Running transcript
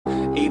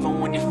Even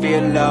when you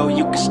feel low,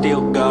 you can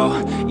still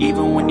go.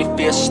 Even when you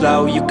feel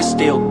slow, you can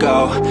still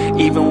go.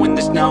 Even when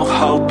there's no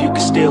hope, you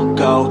can still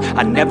go.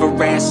 I never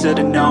answer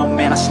to no,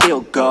 man, I still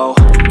go.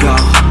 Go,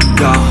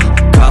 go,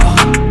 go,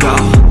 go,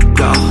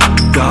 go,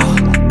 go,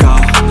 go,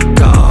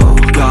 go,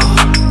 go,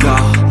 go,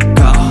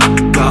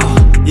 go,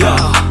 yo,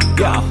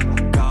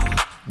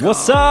 yo.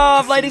 What's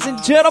up, ladies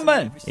and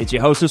gentlemen? It's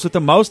your hostess with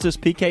the mostest,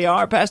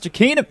 PKR, Pastor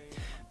Keenan.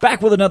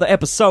 Back with another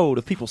episode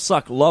of People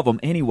Suck, Love 'Em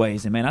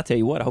Anyways. And man, I tell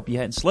you what, I hope you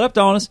hadn't slept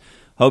on us.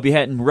 Hope you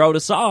hadn't wrote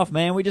us off,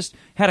 man. We just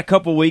had a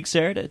couple weeks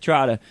there to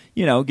try to,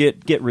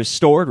 get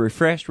restored,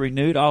 refreshed,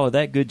 renewed, all of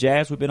that good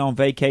jazz. We've been on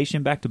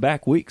vacation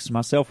back-to-back weeks.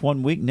 Myself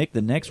 1 week, Nick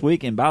the next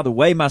week. And by the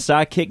way, my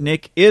sidekick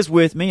Nick is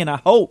with me, and I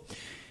hope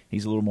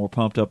he's a little more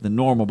pumped up than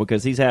normal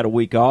because he's had a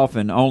week off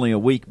and only a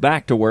week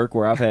back to work,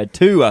 where I've had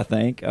two, I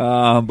think.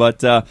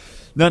 But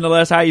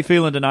nonetheless, how you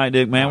feeling tonight,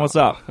 Dick, man? What's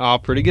up? Oh,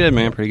 pretty good,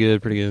 man. Pretty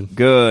good.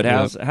 Good.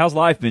 How's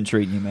life been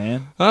treating you,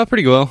 man?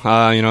 Pretty well.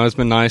 It's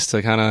been nice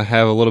to kind of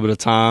have a little bit of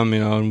time,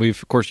 and we've,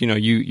 of course,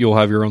 you'll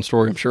have your own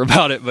story, I'm sure,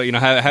 about it, but,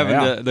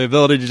 having the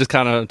ability to just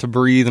kind of to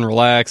breathe and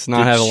relax,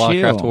 not have a lot of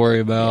crap to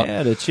worry about.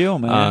 Yeah, to chill,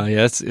 man.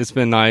 It's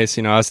been nice.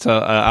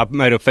 I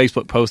made a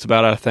Facebook post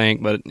about it, I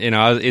think, but,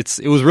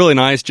 it was really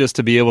nice just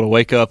to be able to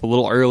wake up a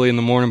little early in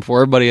the morning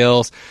before everybody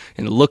else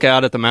and look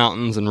out at the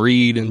mountains and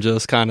read and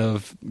just kind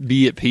of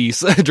be at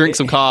peace, drink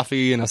some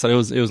coffee, and I said it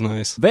was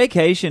nice.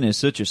 Vacation is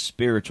such a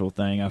spiritual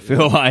thing, I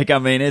feel like. I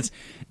mean, it's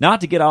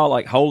not to get all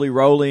like holy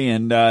roly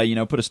and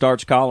put a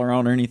starch collar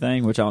on or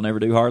anything, which I'll never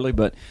do hardly,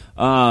 but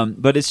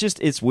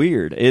it's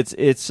weird.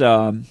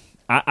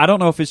 I don't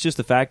know if it's just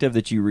the fact of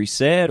that you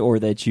reset or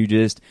that you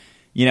just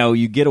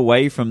you get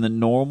away from the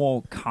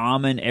normal,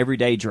 common,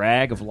 everyday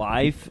drag of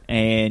life,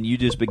 and you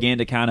just begin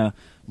to kind of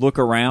look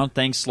around.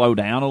 Things slow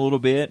down a little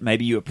bit.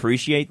 Maybe you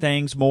appreciate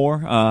things more,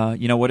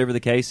 whatever the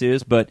case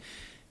is. But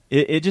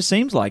it just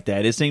seems like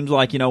that. It seems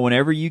like,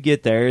 whenever you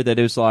get there, that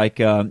it's like,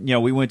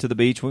 we went to the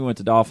beach. We went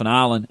to Dauphin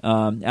Island,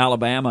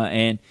 Alabama,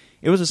 and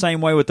it was the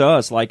same way with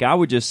us. Like, I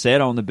would just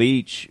sit on the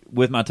beach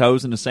with my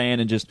toes in the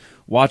sand and just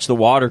watch the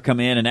water come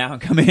in and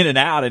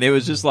out, and it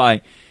was just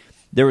like,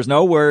 there was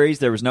no worries,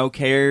 there was no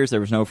cares,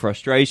 there was no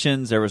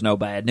frustrations, there was no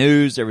bad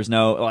news, there was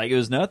no, it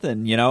was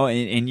nothing,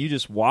 and you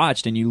just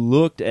watched and you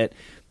looked at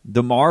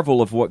the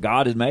marvel of what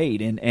God has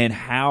made and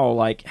how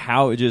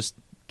it just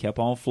kept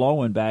on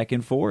flowing back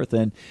and forth.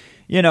 And,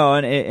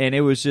 and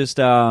it was just,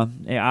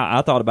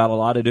 I thought about a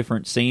lot of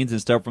different scenes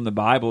and stuff from the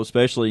Bible,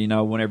 especially,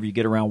 whenever you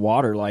get around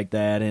water like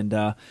that. And,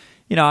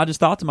 I just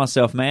thought to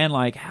myself, man,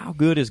 like, how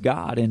good is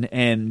God?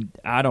 And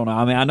I don't know.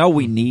 I mean, I know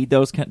we need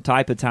those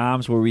type of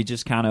times where we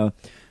just kind of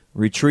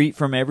retreat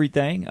from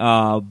everything,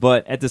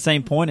 but at the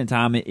same point in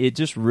time, it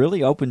just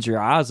really opens your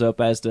eyes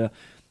up as to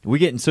we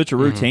get in such a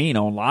routine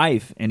on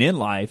life and in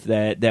life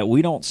that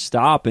we don't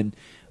stop and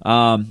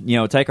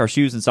take our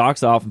shoes and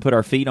socks off and put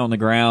our feet on the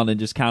ground and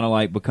just kind of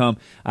like become,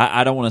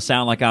 I don't want to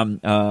sound like I'm,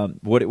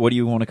 what do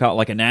you want to call it,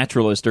 like a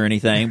naturalist or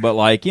anything, but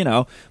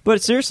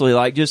but seriously,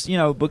 like just,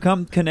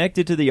 become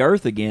connected to the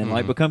earth again,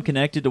 like become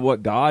connected to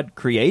what God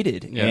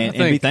created and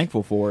be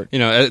thankful for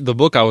it. The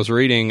book I was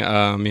reading,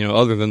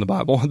 other than the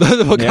Bible,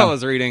 the book I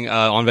was reading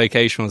on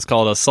vacation was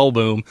called Soul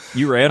Boom.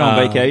 You read on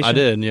vacation? I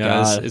did,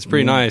 yeah. It's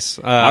pretty nice.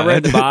 I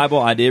read the Bible.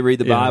 I did read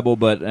the Bible,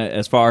 but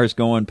as far as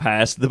going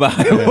past the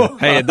Bible.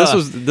 Hey,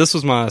 this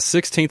was my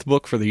 16th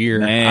book for the year.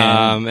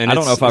 Man, and I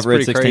don't know if I've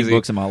read 16 crazy.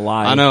 books in my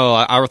life. I know.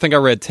 I think I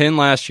read 10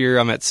 last year.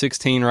 I'm at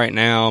 16 right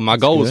now. My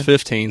goal was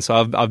 15,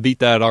 so I've beat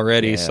that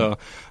already. Yeah. So,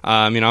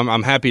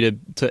 I'm happy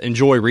to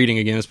enjoy reading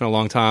again. It's been a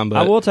long time. But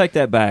I will take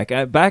that back.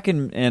 Back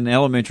in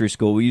elementary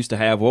school, we used to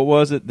have, what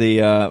was it,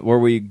 where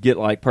we get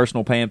like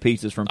personal pan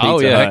pizzas from Pizza Hut. Oh,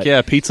 yeah, heck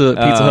yeah. Pizza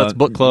Hut's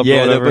book club.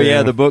 Yeah, or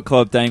whatever. The book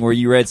club thing where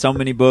you read so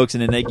many books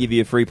and then they give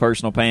you a free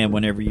personal pan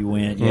whenever you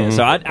win. Yeah,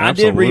 so I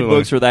did read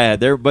books for that.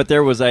 But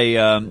there was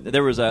a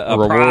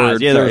reward.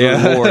 Prize. Yeah, there was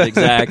a reward,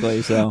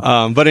 exactly. So,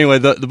 but anyway,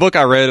 the book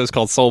I read was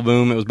called Soul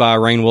Boom. It was by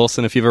Rainn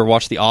Wilson. If you've ever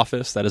watched The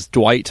Office, that is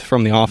Dwight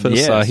from The Office.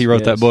 Yes, he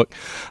wrote that book.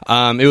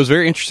 It was a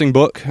very interesting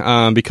book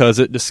because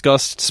it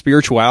discussed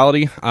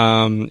spirituality,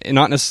 and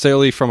not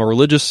necessarily from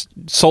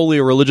solely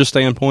a religious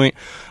standpoint.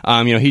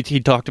 He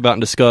talked about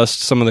and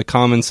discussed some of the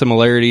common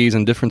similarities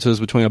and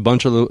differences between a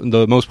bunch of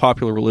the most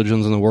popular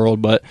religions in the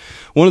world. But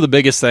one of the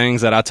biggest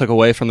things that I took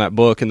away from that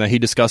book and that he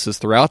discusses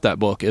throughout that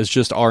book is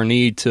just our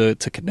need to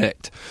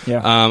connect.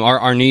 Yeah.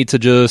 Our need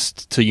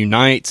to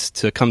unite,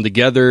 to come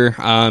together,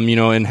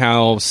 and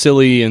how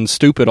silly and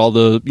stupid all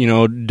the,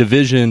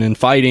 division and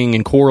fighting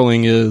and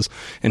quarreling is,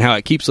 and how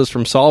it keeps us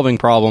from solving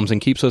problems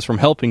and keeps us from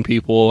helping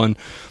people. And,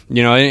 and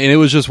it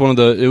was just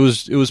it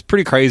was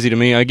pretty crazy to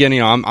me. Again,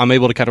 I'm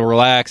able to kind of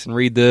relax and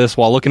read this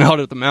while looking out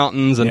at the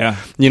mountains and,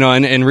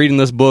 and reading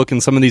this book,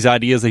 and some of these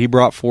ideas that he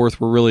brought forth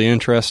were really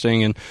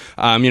interesting. And,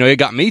 it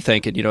got me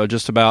thinking,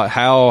 just about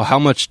how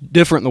much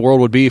different the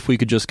world would be if we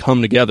could just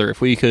come together. together,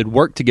 if we could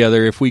work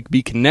together, if we could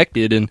be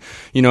connected and,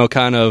 you know,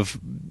 kind of,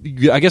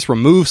 I guess,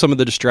 remove some of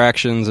the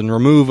distractions and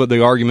remove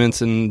the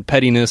arguments and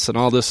pettiness and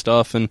all this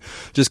stuff and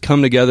just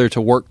come together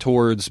to work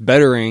towards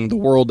bettering the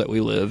world that we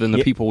live and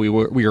the people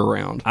we are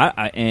around.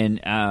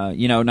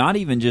 You know, not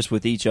even just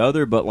with each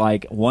other, but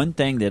like one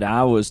thing that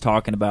I was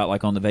talking about,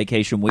 like on the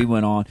vacation we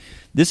went on,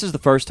 this is the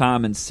first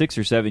time in 6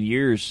 or 7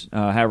 years,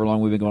 however long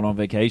we've been going on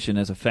vacation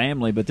as a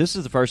family, but this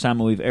is the first time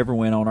we've ever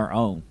went on our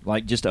own,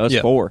 like just us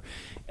four.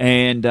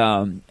 And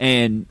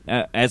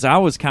as I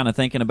was kind of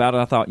thinking about it,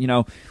 I thought, you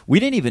know, we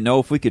didn't even know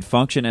if we could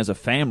function as a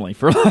family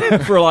for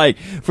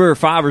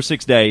 5 or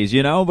 6 days,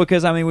 you know,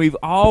 because I mean, we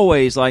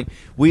always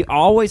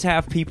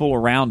have people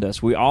around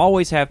us. We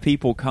always have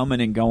people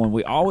coming and going.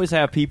 We always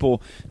have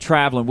people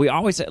traveling. We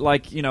always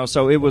you know,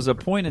 so it was a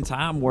point in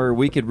time where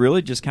we could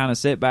really just kind of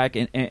sit back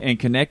and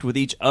connect with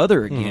each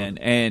other again.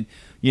 And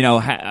you know,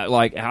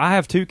 like I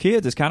have 2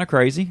 kids. It's kind of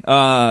crazy. You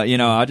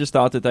know, I just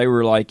thought that they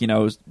were like, you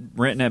know,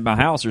 renting at my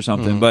house or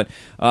something. But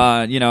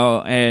you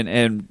know,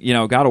 and you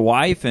know, got a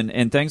wife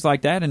and things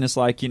like that. And it's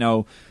like, you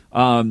know,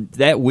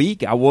 that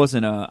week I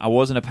wasn't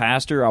a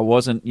pastor. I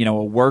wasn't, you know,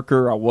 a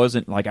worker. I was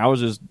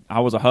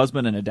a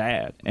husband and a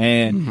dad.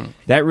 And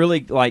that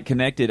really like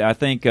connected, I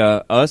think,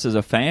 us as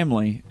a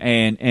family.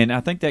 And I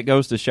think that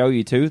goes to show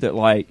you too that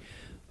like,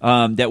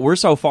 that we're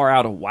so far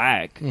out of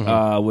whack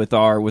with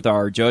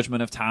our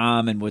judgment of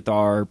time and with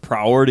our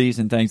priorities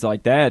and things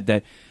like that.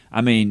 That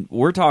I mean,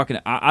 we're talking.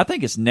 I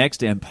think it's next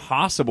to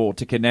impossible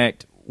to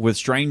connect with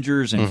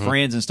strangers and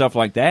friends and stuff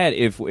like that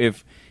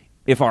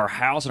if our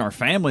house and our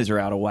families are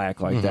out of whack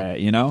like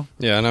that. You know?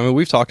 Yeah, and I mean,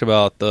 we've talked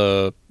about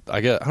I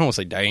don't want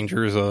to say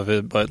dangers of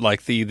it, but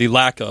like the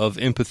lack of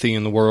empathy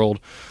in the world.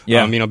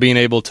 Yeah. You know, being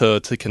able to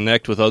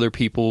connect with other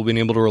people, being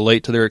able to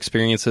relate to their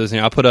experiences.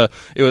 You know,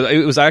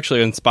 it was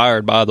actually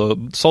inspired by the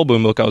Soul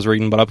Boom book I was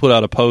reading, but I put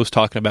out a post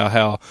talking about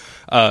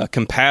how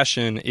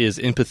compassion is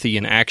empathy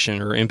in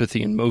action, or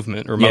empathy in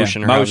movement, or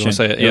motion, or however you want to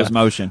say it. It was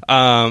motion.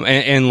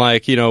 And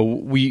like, you know,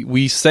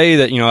 we say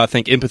that, you know, I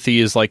think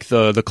empathy is like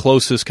the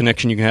closest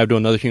connection you can have to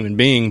another human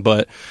being,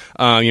 but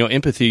you know,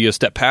 empathy, a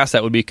step past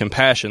that would be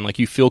compassion. Like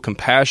you feel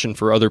compassion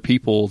for other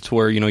people to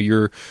where, you know,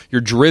 you're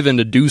driven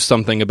to do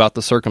something about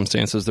the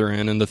circumstances they're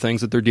in and the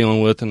things that they're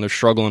dealing with and they're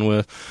struggling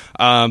with.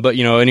 But,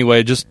 you know,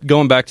 anyway, just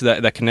going back to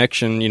that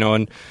connection, you know,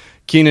 and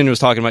Keenan was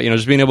talking about, you know,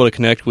 just being able to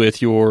connect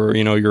with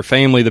your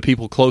family, the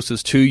people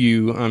closest to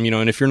you, you know,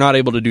 and if you're not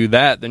able to do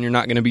that, then you're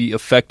not going to be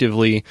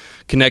effectively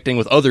connecting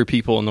with other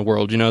people in the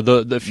world. You know,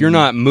 if you're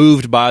not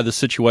moved by the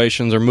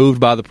situations or moved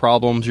by the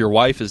problems your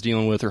wife is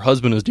dealing with, her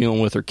husband is dealing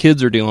with, her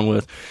kids are dealing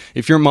with,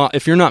 if you're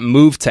not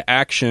moved to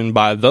action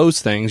by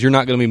those things, you're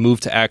not going to be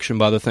moved to action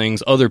by the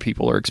things other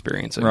people are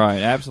experiencing.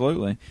 Right,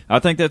 absolutely. I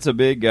think that's a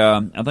big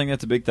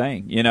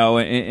thing, you know,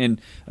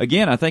 and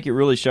again, I think it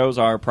really shows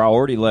our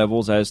priority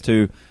levels as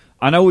to,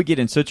 I know we get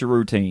in such a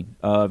routine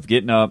of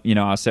getting up. You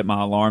know, I set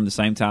my alarm the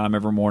same time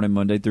every morning,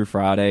 Monday through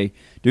Friday.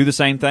 Do the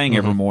same thing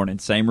every morning,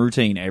 same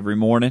routine every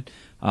morning.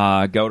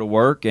 Go to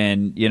work,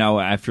 and you know,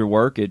 after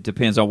work, it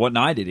depends on what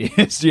night it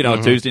is. You know,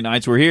 Tuesday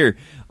nights we're here,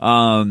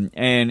 and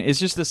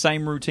it's just the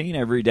same routine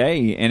every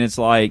day. And it's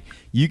like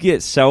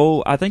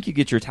I think you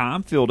get your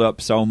time filled up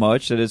so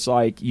much that it's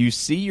like you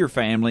see your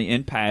family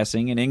in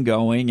passing and in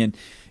going, and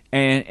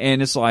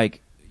it's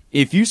like,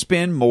 if you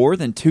spend more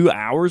than 2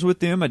 hours with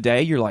them a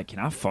day, you're like, can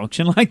I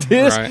function like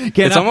this? Right.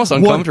 It's almost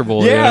uncomfortable.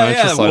 What, you know?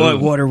 It's just like,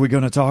 what are we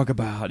going to talk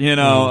about? You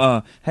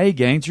know, hey,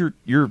 Gaines,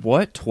 you're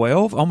what,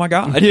 12? Oh my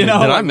God! You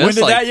know, did I miss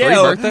like 3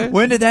 birthdays?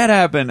 When did that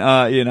happen?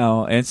 You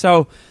know, and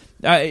so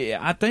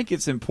I think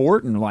it's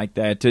important like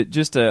that to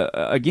just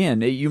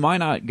again, you might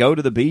not go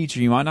to the beach,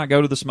 or you might not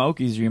go to the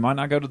Smokies, or you might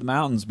not go to the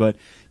mountains, but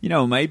you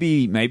know,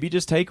 maybe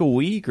just take a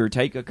week or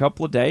take a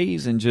couple of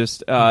days and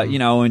just you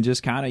know, and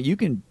just kind of, you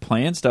can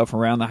plan stuff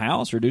around the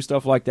house or do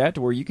stuff like that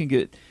to where you can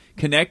get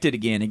connected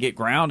again and get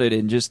grounded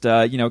and just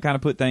you know, kind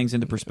of put things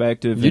into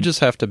perspective. You just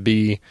have to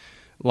be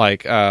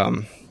like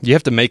you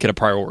have to make it a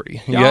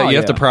priority. You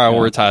have to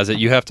prioritize it.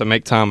 You have to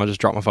make time. I just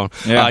dropped my phone.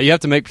 Yeah. You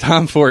have to make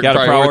time for it. Got to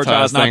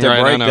prioritize not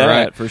to break that,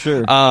 right? For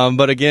sure.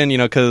 But again, you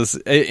know,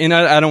 because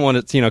I don't want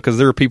it, you know, because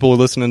there are people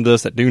listening to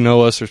this that do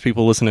know us. There's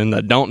people listening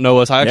that don't know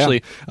us. I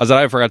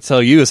forgot to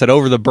tell you, is that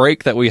over the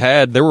break that we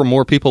had, there were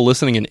more people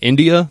listening in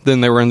India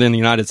than there were in the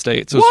United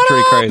States. It was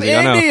pretty crazy. India?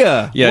 I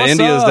know. Yeah,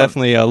 India is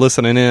definitely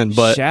listening in.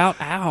 But shout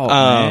out,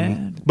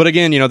 man. But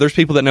again, you know, there's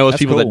people that know us,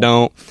 people that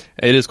don't.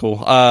 It is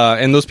cool.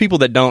 And those people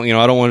that don't, you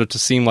know, I don't want it to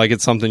seem like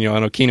it's something, you know, I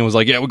know Keenan was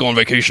like, yeah, we go on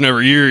vacation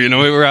every year. You know,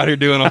 we're out here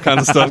doing all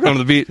kinds of stuff, going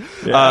to the beach.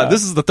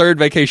 This is the 3rd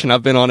vacation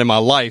I've been on in my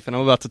life, and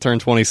I'm about to turn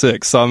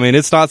 26. So, I mean,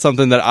 it's not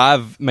something that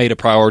I've made a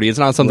priority. It's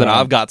not something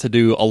I've got to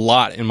do a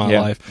lot in my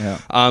life.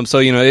 Yeah. So,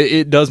 you know,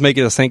 it does make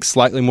it, I think,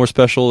 slightly more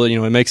special. You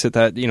know, it makes it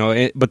that, you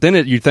know, but then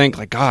you think,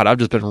 like, God, I've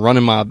just been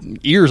running my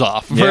ears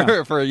off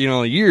for you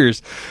know,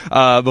 years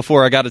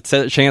before I got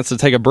a chance to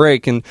take a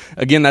break. And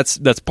again, again,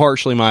 that's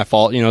partially my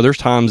fault. There's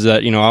times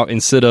that,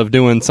 instead of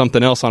doing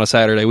something else on a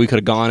Saturday, we could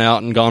have gone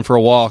out and gone for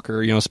a walk,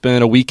 or,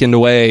 spent a weekend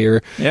away,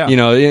 or,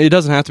 it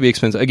doesn't have to be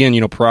expensive. Again,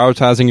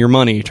 prioritizing your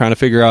money, trying to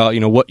figure out,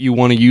 what you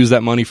want to use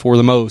that money for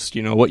the most,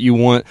 what you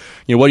want,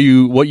 what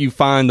you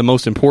find the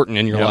most important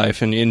in your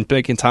life, and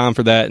making time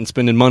for that and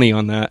spending money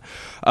on that,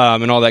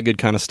 and all that good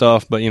kind of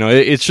stuff. But,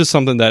 it's just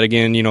something that,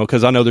 again,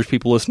 because I know there's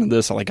people listening to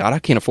this, I'm like, God, I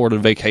can't afford a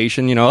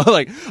vacation,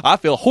 like, I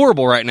feel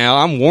horrible right now.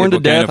 I'm worn to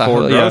death. Can't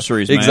afford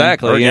groceries, man.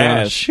 Exactly. Or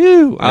gas.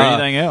 Shoo. Or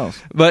anything else.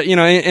 But,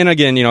 and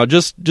again,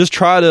 just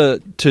try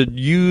to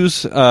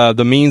use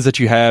the means that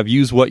you have,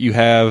 use what you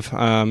have,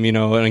 and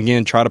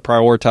again, try to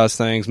prioritize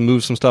things,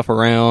 move some stuff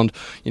around.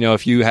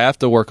 If you have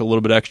to work a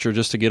little bit extra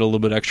just to get a little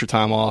bit extra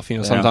time off,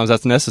 sometimes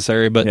that's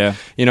necessary. But,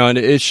 and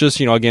it's just,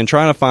 again,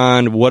 trying to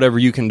find whatever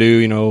you can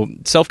do.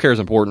 Self-care is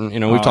important.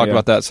 We've talked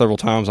about that several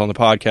times on the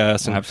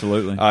podcast. And,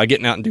 absolutely.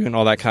 Getting out and doing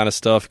all that kind of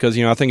stuff, because,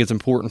 I think it's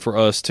important for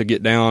us to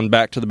get down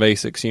back to the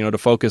basics, to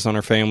focus on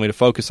our family, to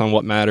focus on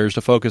what matters,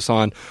 to focus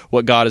on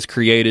what God has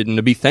created, and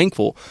to be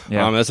thankful.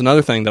 That's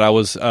another thing that I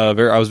was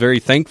very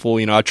thankful.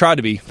 I tried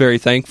to be very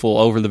thankful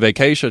over the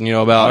vacation,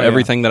 about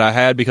everything that I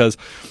had, because,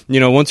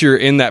 once you're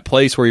in that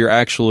place where you're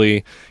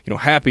actually,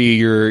 happy,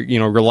 you're,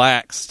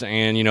 relaxed,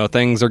 and,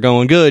 things are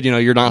going good,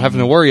 you're not having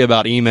to worry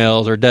about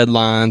emails or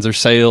deadlines or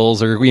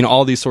sales or,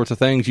 all these sorts of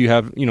things. You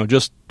have,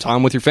 just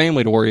time with your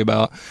family to worry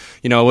about,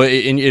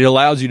 it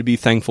allows you to be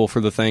thankful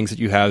for the things that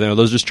you have.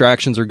 Those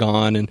distractions are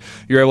gone, and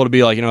you're able to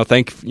be like,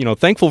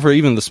 thankful for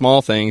even the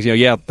small things.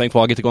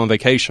 Thankful I get to go on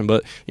vacation,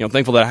 but,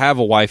 thankful that I have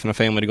a wife and a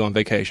family to go on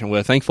vacation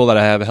with. Thankful that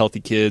I have healthy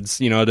kids,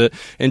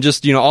 and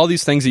just, all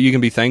these things that you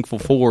can be thankful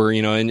for,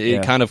 and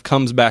it kind of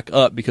comes back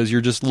up because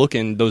you're just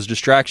looking, those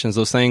distractions,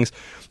 those things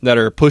that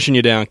are pushing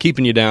you down,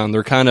 keeping you down,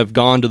 they're kind of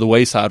gone to the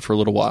wayside for a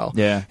little while.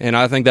 Yeah. And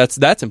I think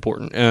that's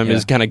important,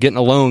 is kind of getting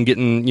alone,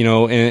 getting,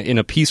 in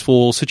a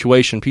peaceful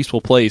situation,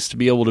 peaceful place, to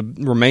be able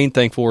to remain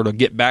thankful or to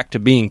get back to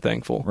being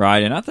thankful.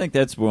 Right. And I think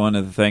that's one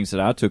of the things that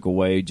I took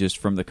away just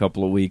from the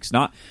couple of weeks,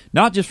 not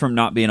just from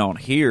not being on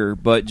here,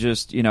 but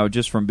just,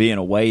 just from being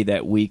away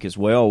that week as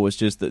well, was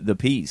just the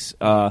peace.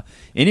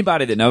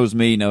 Anybody that knows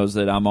me knows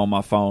that I'm on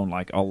my phone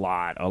like a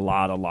lot,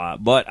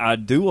 but I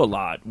do a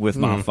lot with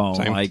my phone.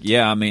 Same. Like,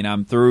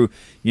 I'm through,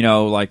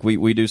 like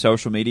we do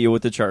social media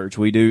with the church.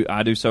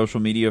 I do social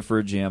media for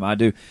a gym. I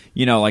do,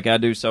 I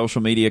do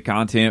social media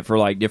content for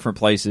like different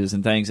places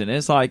and things. And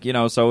it's like,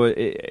 so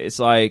it's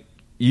like,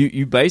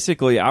 You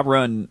basically, I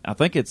run, I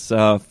think it's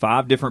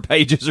 5 different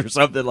pages or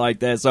something like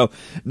that. So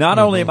not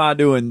only am I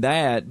doing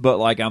that, but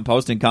like I'm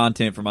posting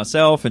content for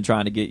myself and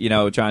trying to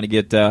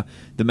get, the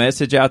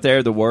message out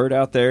there, the word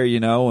out there,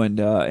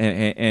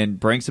 and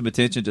bring some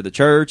attention to the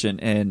church and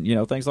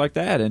things like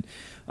that.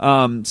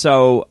 And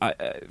so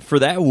for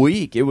that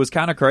week, it was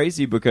kind of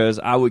crazy because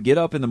I would get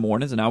up in the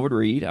mornings and I would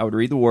read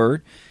the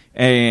word.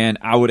 And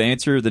I would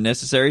answer the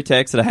necessary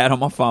text that I had on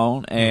my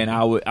phone, and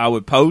I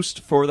would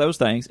post for those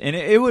things, and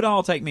it would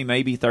all take me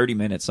maybe 30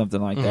 minutes,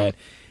 something like that.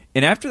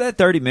 And after that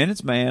 30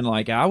 minutes, man,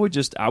 like I would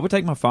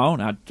take my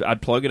phone,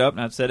 I'd plug it up,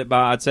 and I'd set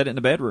it in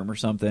the bedroom or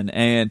something.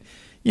 And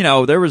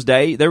there was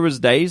days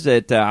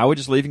that I would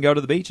just leave and go to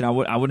the beach, and I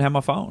wouldn't have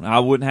my phone. I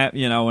wouldn't have,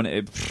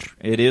 and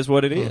it is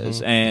what it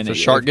is. And if a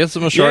shark gets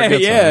them, a shark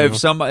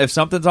gets them. If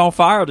something's on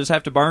fire, I'll just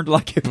have to burn till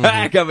I get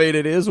back. I mean,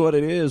 it is what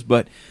it is,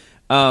 but.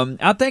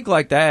 I think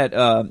like that,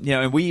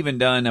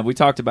 and we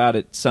talked about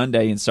it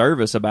Sunday in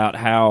service about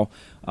how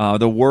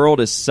the world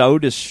is so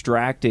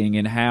distracting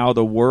and how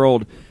the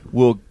world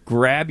will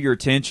grab your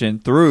attention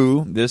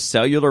through this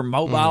cellular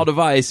mobile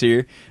device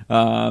here,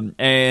 and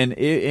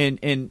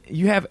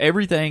you have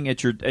everything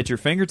at your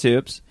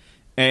fingertips.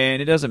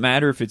 And it doesn't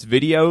matter if it's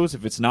videos,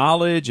 if it's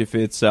knowledge, if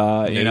it's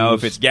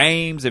if it's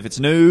games, if it's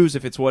news,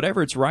 if it's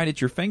whatever, it's right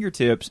at your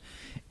fingertips.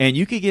 And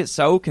you could get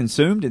so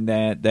consumed in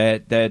that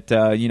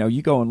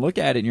you go and look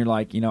at it and you're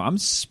like,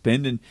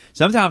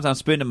 sometimes I'm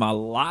spending my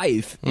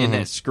life in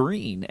that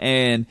screen.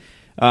 And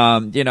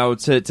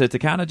to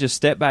kind of just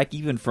step back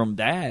even from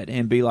that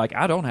and be like,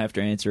 I don't have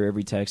to answer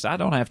every text. I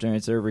don't have to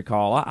answer every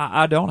call.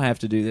 I don't have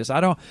to do this.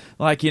 I don't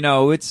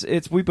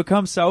we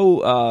become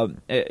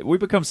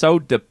so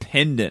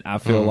dependent, I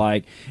feel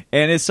like.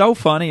 And it's so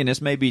funny, and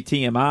this may be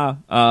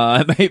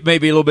TMI,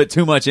 maybe a little bit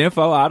too much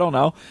info. I don't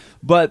know.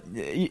 But,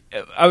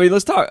 I mean,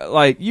 let's talk,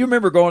 like, you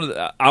remember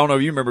I don't know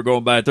if you remember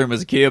going by the bathroom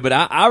as a kid, but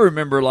I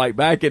remember, like,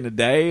 back in the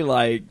day,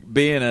 like,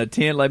 being a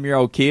 10,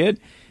 11-year-old kid,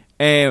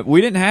 and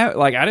I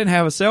didn't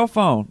have a cell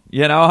phone.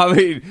 I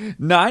mean,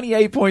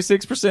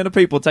 98.6% of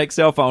people take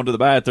cell phone to the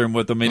bathroom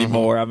with them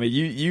anymore. I mean,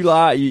 you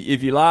lie,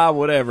 if you lie,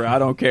 whatever, I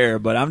don't care.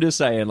 But I'm just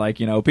saying, like,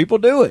 people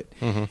do it.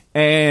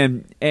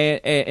 And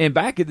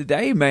back in the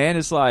day, man,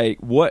 it's like,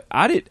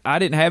 I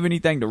didn't have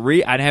anything to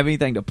read. I didn't have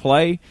anything to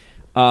play.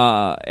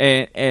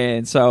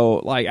 And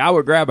so like I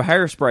would grab a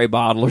hairspray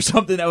bottle or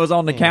something that was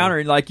on the counter,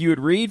 and like you would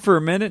read for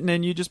a minute and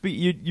then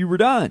you were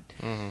done.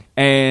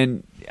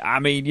 And I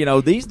mean,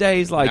 these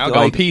days, like, now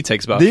going pee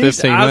takes about 15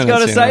 minutes. I was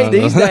going to say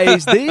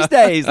these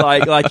days,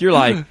 like you're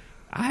like,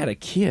 I had a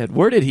kid.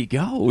 Where did he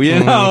go?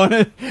 You know,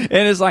 and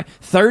it's like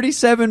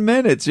 37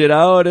 minutes. You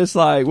know, and it's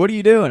like, what are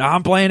you doing?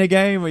 I'm playing a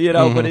game. You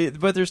know,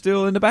 but they're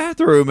still in the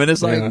bathroom, and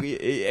it's like,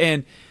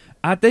 and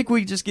I think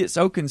we just get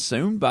so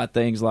consumed by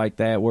things like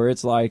that, where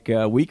it's like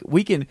we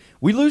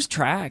lose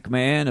track,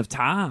 man, of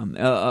time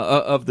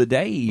of the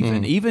day.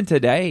 Even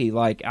today,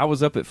 like I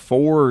was up at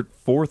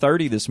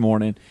 4:30 this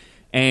morning.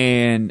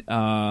 And,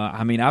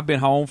 I mean, I've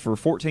been home for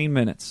 14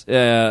 minutes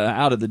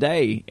out of the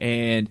day.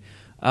 And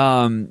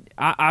I'm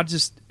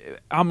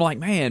like,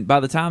 man, by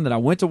the time that I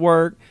went to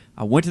work,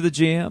 I went to the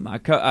gym,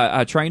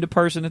 I trained a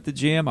person at the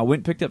gym, I went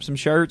and picked up some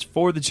shirts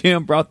for the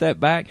gym, brought that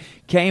back,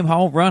 came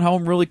home, run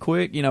home really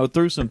quick, you know,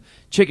 threw some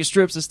chicken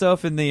strips and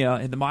stuff in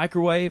the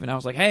microwave, and I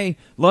was like, hey,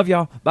 love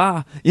y'all,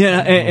 bye. You know,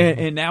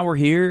 and now we're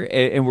here,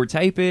 and we're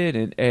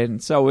taping,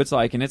 and so it's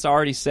like, and it's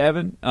already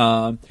 7,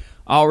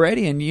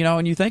 already, and you know,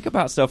 and you think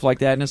about stuff like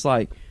that, and it's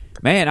like,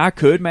 man, I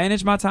could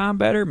manage my time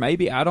better,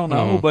 maybe, I don't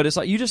know, but it's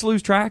like you just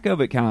lose track of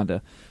it, kind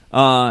of,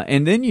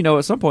 and then you know,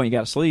 at some point you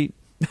got to sleep.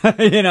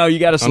 You know, you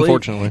got to sleep.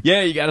 Unfortunately,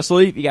 yeah, you got to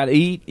sleep. You got to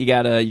eat. You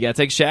got to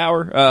take a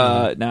shower.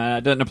 Nah,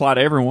 it doesn't apply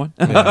to everyone.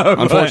 Yeah,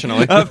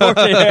 unfortunately,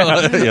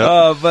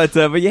 yeah. But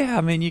yeah,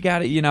 I mean, you got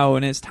to, you know,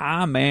 and it's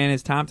time, man.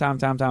 It's time.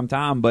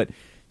 But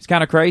it's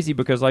kind of crazy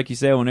because, like you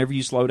said, whenever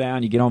you slow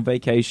down, you get on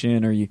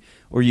vacation,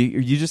 or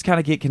you just kind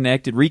of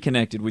get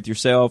reconnected with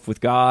yourself,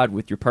 with God,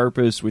 with your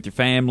purpose, with your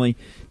family,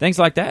 things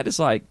like that. It's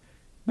like,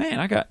 man,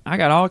 I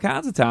got all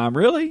kinds of time.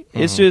 Really,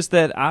 it's just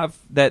that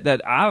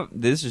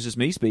this is just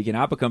me speaking.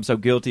 I've become so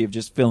guilty of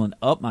just filling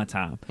up my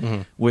time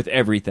with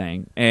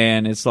everything,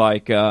 and it's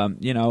like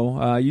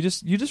you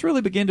just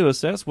really begin to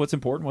assess what's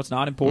important, what's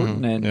not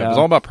important, and it's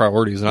all about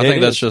priorities. And I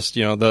think that's just,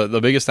 you know,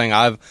 the biggest thing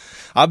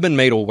I've been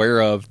made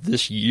aware of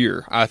this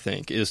year, I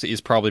think,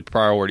 is probably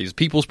priorities,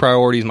 people's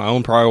priorities, my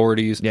own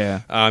priorities.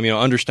 Yeah. You know,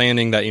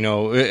 understanding that, you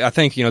know, I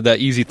think, you know, that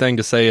easy thing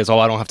to say is, oh,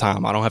 I don't have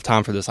time. I don't have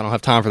time for this. I don't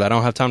have time for that. I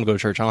don't have time to go to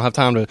church. I don't have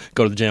time to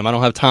go to the gym. I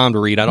don't have time to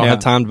read. I don't have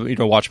time to, you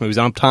know, watch movies.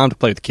 I don't have time to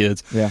play with the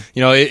kids. Yeah.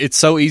 You know, it's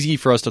so easy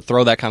for us to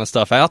throw that kind of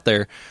stuff out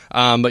there.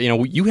 But, you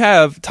know, you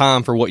have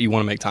time for what you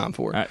want to make time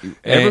for.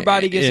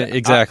 Everybody gets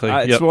exactly.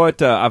 It's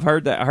what I've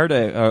heard. I heard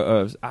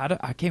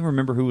I can't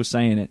remember who was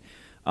saying it.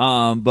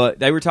 But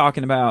they were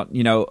talking about,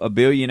 you know, a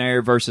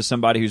billionaire versus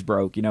somebody who's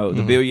broke, you know,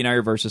 the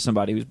billionaire versus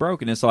somebody who's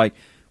broke. And it's like,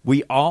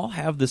 we all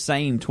have the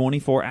same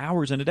 24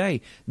 hours in a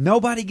day.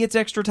 Nobody gets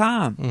extra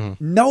time.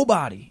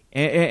 Nobody.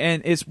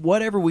 And it's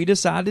whatever we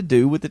decide to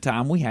do with the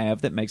time we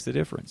have that makes the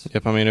difference.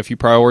 Yep. I mean, if you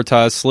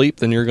prioritize sleep,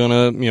 then you're going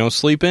to, you know,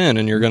 sleep in,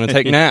 and you're going to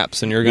take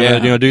naps, and you're going to,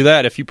 you know, do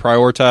that. If you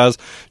prioritize,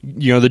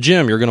 you know, the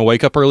gym, you're going to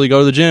wake up early, go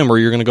to the gym, or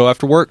you're going to go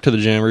after work to the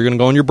gym, or you're going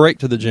to go on your break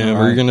to the gym,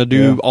 or you're going to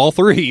do all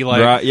three.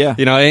 Like,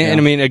 you know,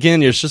 and I mean,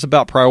 again, it's just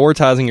about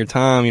prioritizing your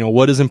time. You know,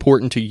 what is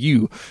important to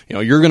you? You know,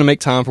 you're going to make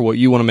time for what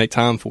you want to make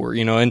time for,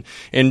 you know,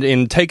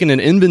 and taking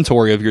an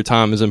inventory of your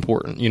time is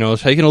important. You know,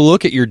 taking a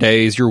look at your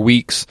days, your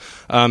weeks,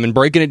 and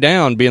breaking it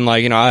down, being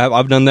like, you know,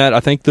 I've done that, I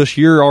think, this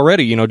year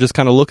already, you know, just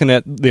kind of looking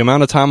at the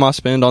amount of time I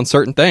spend on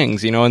certain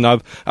things, you know, and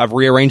I've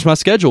rearranged my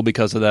schedule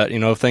because of that, you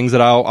know, things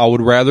that I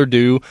would rather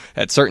do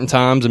at certain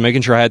times, and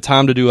making sure I had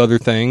time to do other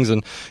things.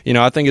 And, you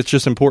know, I think it's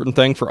just an important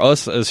thing for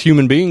us as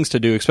human beings to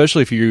do,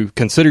 especially if you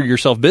consider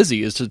yourself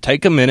busy, is to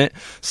take a minute,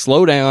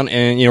 slow down,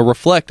 and, you know,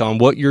 reflect on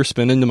what you're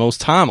spending the most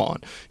time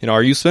on. You know,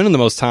 are you spending the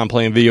most time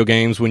playing video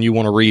games when you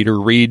want to read,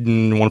 or read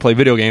and want to play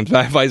video games,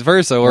 vice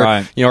versa? Or,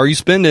 you know, are you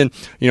spending,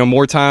 you know,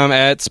 more time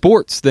at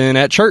sports than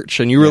at church,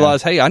 and you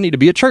realize, hey, I need to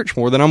be at church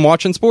more than I'm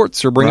watching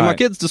sports, or bringing my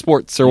kids to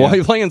sports, or while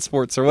you're playing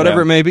sports, or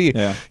whatever it may be.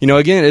 You know,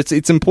 again,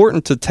 it's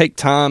important to take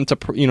time to,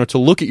 you know, to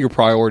look at your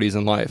priorities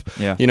in life.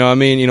 You know, I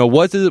mean, you know,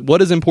 what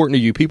is important to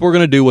you? People are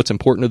going to do what's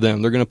important to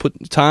them. They're going to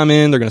put time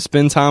in. They're going to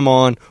spend time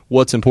on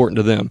what's important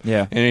to them.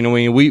 And, you know,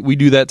 we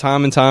do that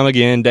time and time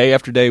again, day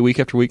after day, week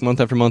after week, month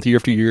after month, year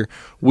after year.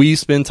 We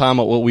spend time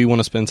on what we want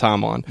to spend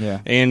time on.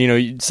 And, you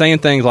know, saying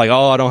things like,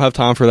 oh, I don't have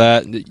time for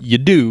that. You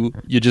do.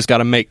 You just got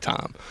to make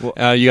time. You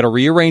got to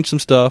rearrange some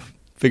stuff,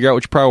 figure out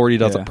what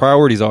your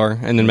priorities are,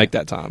 and then make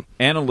that time.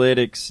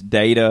 Analytics,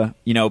 data,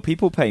 you know,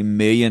 people pay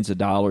millions of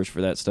dollars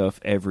for that stuff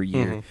every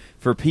year.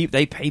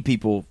 They pay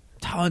people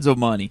tons of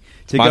money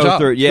to go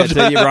through.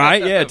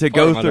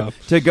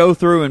 To go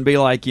through and be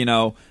like, you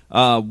know,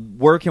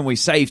 where can we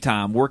save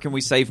time? Where can we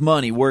save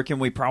money? Where can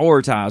we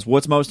prioritize?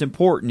 What's most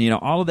important? You know,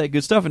 all of that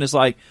good stuff. And it's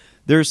like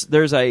there's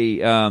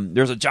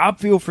a job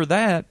field for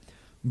that.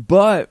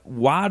 But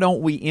why don't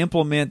we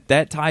implement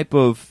that type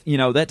of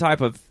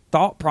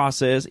thought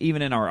process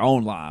even in our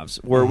own lives,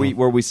 where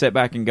we sit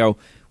back and go,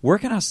 where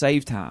can I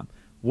save time?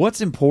 What's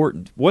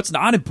important? What's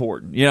not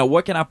important? You know,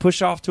 what can I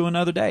push off to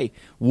another day?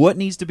 What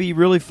needs to be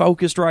really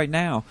focused right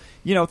now?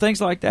 You know,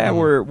 things like that,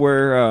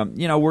 where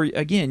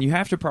again, you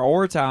have to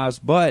prioritize,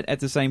 but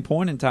at the same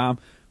point in time,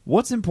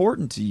 what's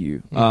important to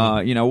you?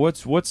 You know,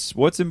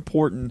 what's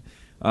important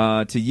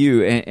to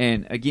you?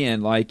 And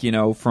again, like, you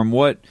know, from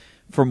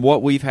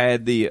what we've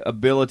had the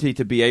ability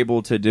to be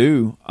able to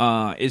do,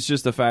 it's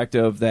just the fact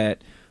of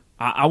that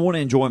I want to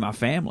enjoy my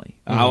family.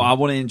 I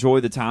want to enjoy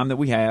the time that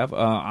we have,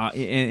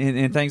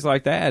 and things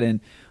like that.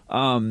 And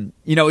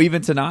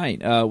even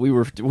tonight, we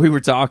were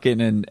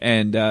talking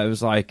and it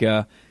was like,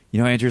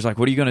 Andrew's like,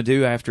 what are you going to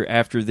do after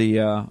the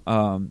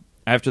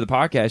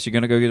podcast? You're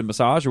going to go get a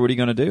massage, or what are you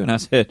going to do? And I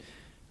said,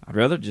 I'd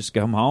rather just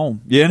come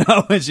home,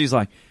 And she's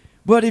like,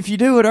 but if you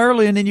do it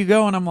early and then you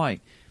go, and I'm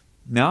like,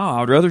 no,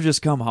 I'd rather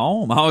just come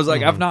home. I was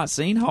like, I've not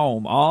seen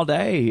home all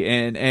day,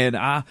 and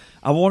I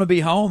want to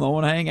be home. I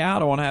want to hang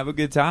out. I want to have a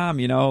good time.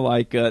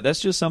 That's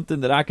just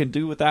something that I can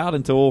do without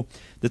until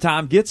the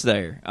time gets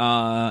there.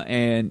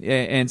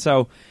 And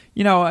so,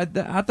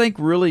 I think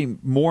really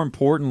more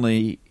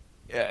importantly,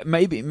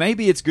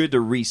 maybe it's good to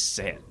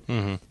reset.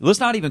 Mm-hmm. Let's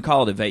not even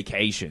call it a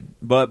vacation,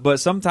 but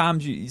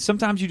sometimes you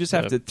just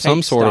have to take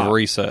some sort stock. Of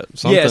reset,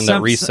 something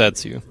that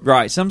resets you,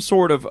 right? Some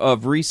sort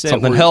of reset,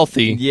 something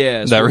healthy,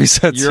 yes, that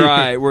resets you. You're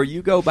right, where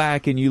you go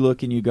back and you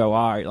look and you go,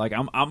 all right, like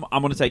I'm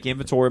going to take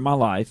inventory of my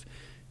life,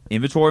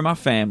 inventory of my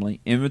family,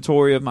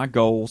 inventory of my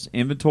goals,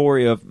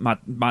 inventory of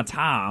my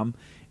time,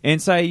 and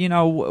say,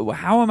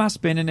 how am I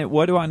spending it?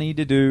 What do I need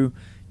to do?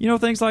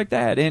 Things like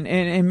that,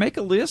 and make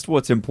a list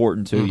what's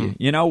important to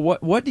you.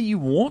 What do you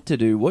want to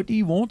do? What do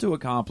you want to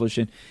accomplish?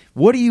 And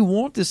what do you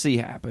want to see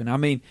happen? I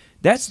mean,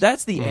 that's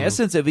the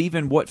essence of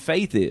even what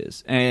faith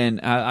is. And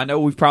I know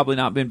we've probably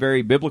not been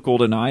very biblical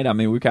tonight. I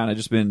mean, we've kind of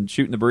just been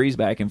shooting the breeze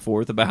back and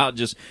forth about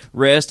just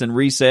rest and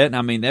reset. And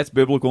I mean, that's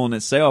biblical in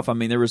itself. I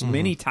mean, there was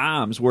many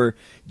times where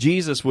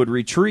Jesus would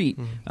retreat.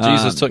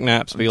 Jesus took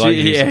naps. Be like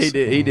Jesus.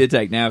 Yeah, he did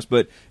take naps,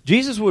 but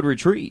Jesus would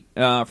retreat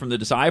from the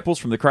disciples,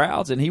 from the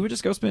crowds, and he would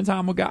just go spend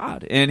time with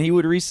God, and he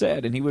would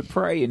reset, and he would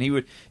pray, and he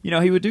would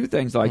do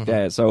things like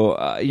that.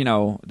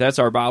 So, that's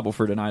our Bible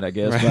for tonight, I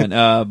guess. Right.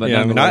 But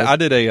yeah, I mean, I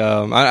did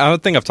I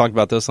don't think I've talked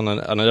about this on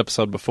an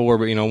episode before,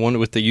 but one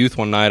with the youth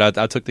one night,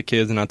 I took the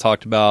kids and I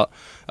talked about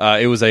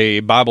it was a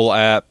Bible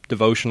app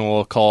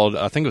devotional called,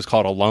 I think it was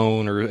called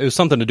Alone, or it was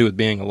something to do with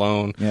being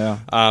alone. Yeah.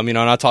 And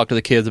I talked to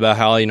the kids about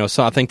how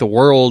so I think the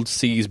world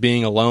sees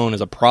being alone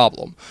as a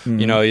problem.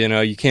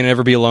 Mm-hmm. You can't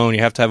ever be alone.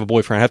 You have to have a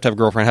boyfriend, have to have a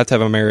girlfriend, have to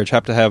have a marriage,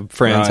 have to have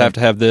friends, right. have to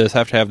have this,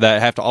 have to have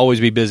that, have to always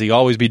be busy,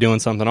 always be doing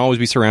something, always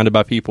be surrounded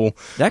by people.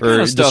 That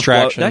kind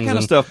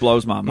of stuff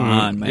blows my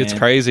mind, man. It's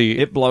crazy.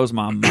 It blows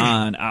my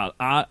mind.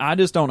 I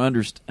just don't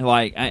understand.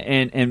 Like,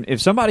 and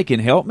if somebody can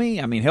help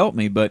me, I mean, help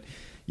me. But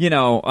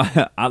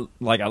I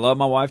love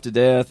my wife to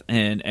death,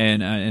 and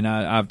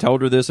I've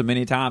told her this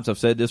many times. I've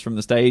said this from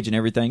the stage and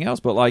everything else.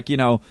 But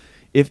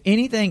if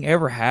anything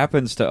ever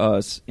happens to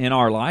us in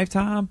our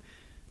lifetime,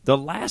 the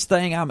last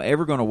thing I'm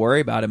ever going to worry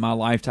about in my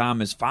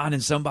lifetime is finding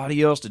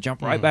somebody else to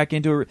jump right back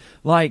into it.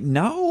 Like,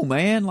 no,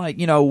 man. Like,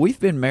 we've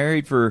been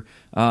married for,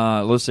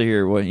 let's see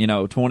here,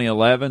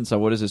 2011. So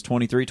what is this,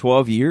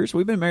 12 years?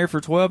 We've been married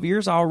for 12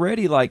 years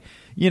already. Like,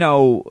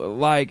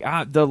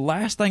 the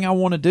last thing I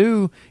want to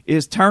do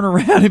is turn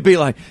around and be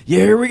like, yeah,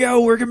 here we go.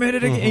 We're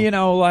committed again.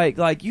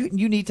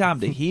 You need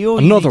time to heal.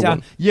 Another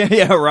one.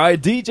 Yeah, right.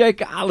 DJ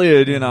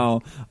Khaled,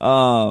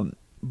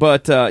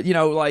 But,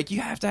 you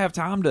have to have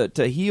time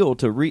to heal,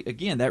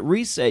 that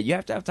reset. You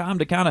have to have time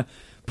to kind of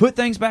put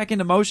things back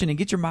into motion and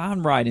get your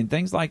mind right and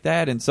things like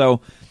that. And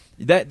so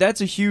that's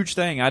a huge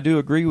thing. I do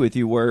agree with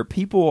you, where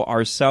people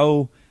are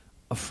so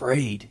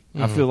afraid,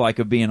 I feel like,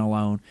 of being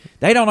alone.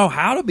 They don't know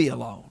how to be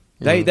alone.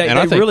 They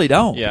really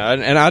don't. Yeah,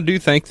 and I do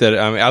think that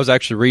I was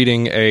actually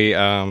reading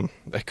a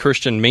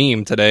Christian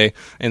meme today.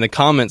 In the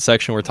comment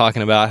section, we're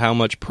talking about how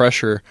much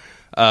pressure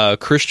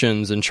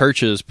Christians and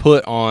churches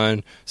put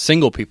on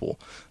single people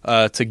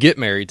to get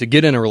married, to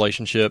get in a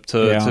relationship,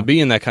 to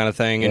be in that kind of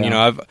thing. And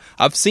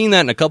I've seen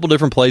that in a couple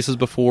different places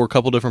before, a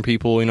couple different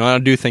people. I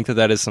do think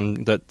that is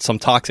some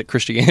toxic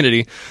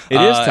Christianity.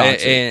 It is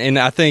toxic, and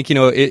I think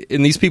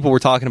and these people were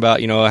talking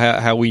about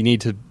how we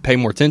need to pay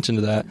more attention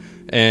to that.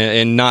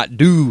 And not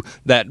do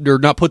that, or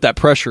not put that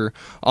pressure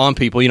on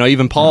people.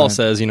 Even Paul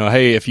says,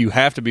 hey, if you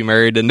have to be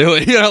married, then do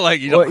it. You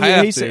don't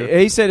have to.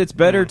 He said it's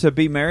better to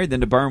be married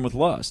than to burn with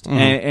lust.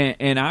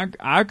 And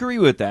I agree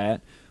with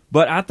that.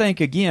 But I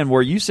think, again,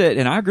 where you said,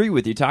 and I agree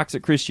with you,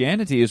 toxic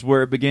Christianity is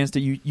where it begins to,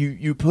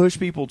 you push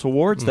people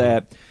towards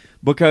that,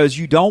 because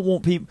you don't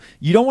want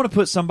to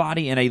put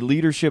somebody in a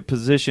leadership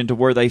position to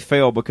where they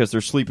fail because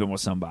they're sleeping with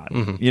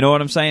somebody. You know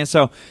what I'm saying?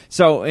 So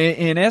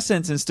in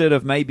essence, instead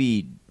of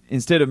maybe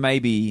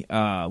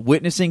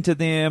witnessing to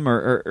them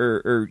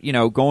or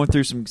going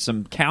through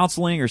some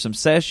counseling or some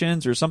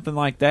sessions or something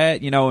like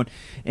that,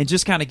 and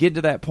just kind of getting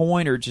to that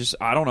point, or just,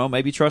 I don't know,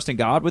 maybe trusting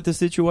God with the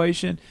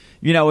situation.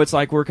 It's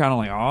like we're kind of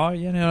like,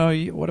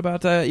 oh, what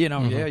about that?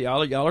 Yeah,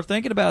 y'all are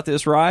thinking about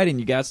this, right? And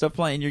you got stuff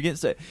playing, you're getting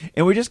stuff,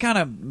 and we just kind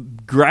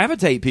of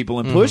gravitate people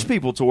and push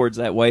people towards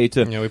that way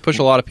to. We push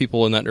a lot of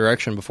people in that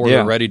direction before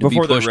they're ready to be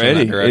pushed in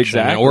that direction.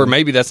 Exactly. Or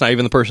maybe that's not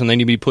even the person they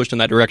need to be pushed in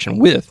that direction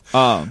with.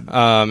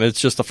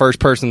 It's just the first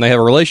person they have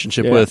a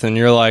relationship with, and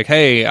you're like,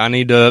 hey, I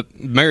need to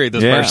marry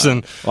this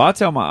person. Well, I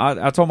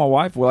told my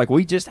wife,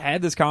 we just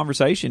had this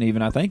conversation,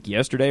 even I think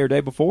yesterday or day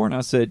before, and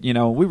I said,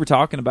 we were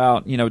talking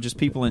about, just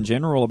people in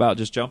general, about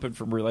just jumping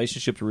from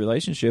relationship to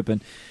relationship,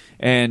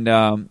 and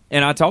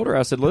I told her,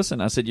 I said,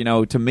 listen, I said,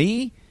 to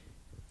me,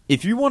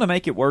 if you want to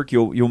make it work,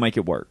 you'll make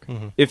it work.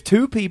 If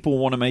two people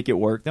want to make it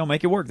work, they'll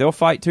make it work. They'll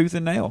fight tooth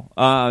and nail.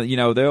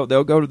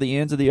 They'll go to the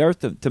ends of the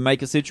earth to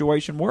make a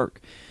situation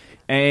work.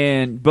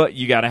 But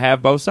you got to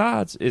have both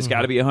sides. It's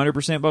got to be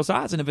 100% both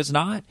sides. And if it's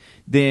not,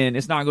 then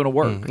it's not going to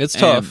work. It's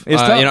tough.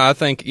 It's tough. I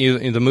think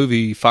the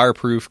movie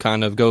Fireproof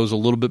kind of goes a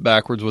little bit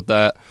backwards with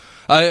that.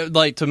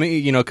 To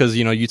me, because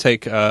you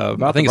take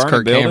I think it's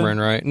Kirk Cameron,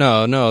 right?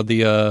 No,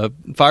 the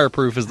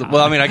Fireproof is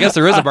I guess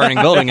there is a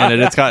burning building in it.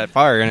 It's got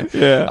fire in it.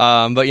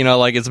 Yeah. But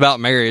it's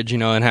about marriage,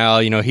 and how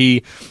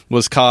he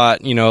was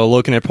caught,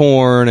 looking at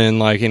porn,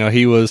 and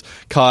he was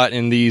caught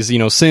in these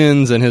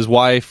sins, and his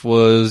wife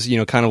was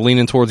kind of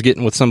leaning towards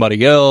getting with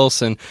somebody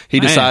else, and he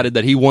decided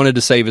that he wanted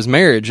to save his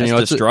marriage.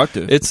 That's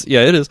destructive. It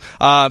is.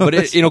 But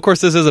of course,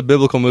 this is a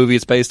biblical movie.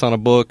 It's based on a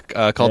book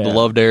called The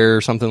Love Dare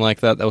or something like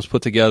that was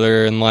put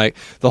together, and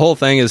the whole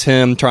thing is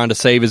him trying to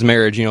save his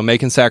marriage,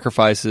 making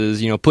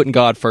sacrifices, putting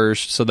God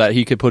first so that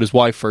he could put his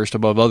wife first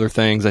above other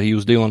things that he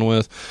was dealing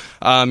with.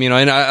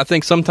 And I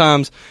think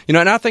sometimes,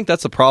 and I think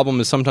that's the problem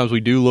is sometimes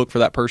we do look for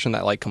that person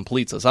that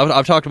completes us.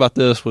 I've talked about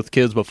this with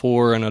kids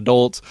before and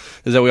adults,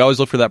 is that we always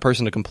look for that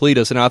person to complete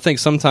us. And I think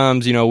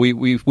sometimes,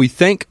 we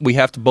think we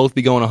have to both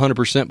be going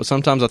 100%, but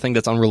sometimes I think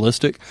that's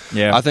unrealistic.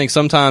 Yeah. I think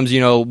sometimes,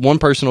 one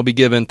person will be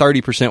given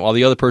 30% while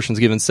the other person's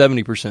given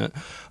 70%.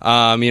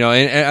 And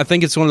I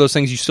think it's one of those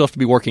things you still have to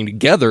be working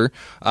together.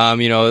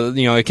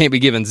 It can't be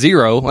given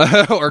 0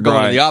 or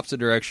going in the opposite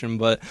direction.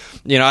 But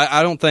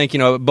I don't think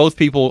both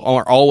people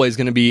are always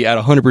going to be at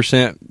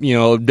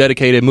 100%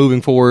 dedicated,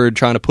 moving forward,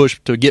 trying to push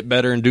to get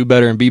better and do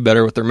better and be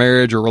better with their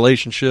marriage or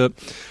relationship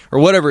or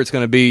whatever it's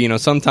going to be.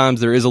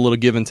 Sometimes there is a little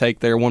give and take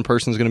there. One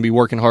person's going to be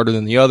working harder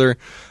than the other.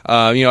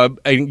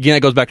 Again,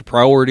 it goes back to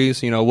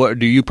priorities. What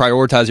do you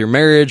prioritize, your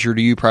marriage, or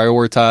do you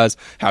prioritize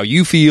how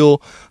you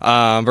feel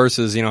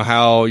versus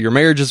how your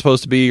marriage is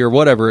supposed to be, or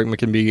whatever it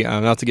can be.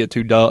 Not to get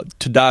to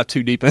dive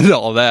too deep into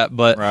all that,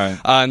 but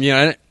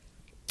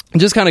it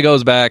just kind of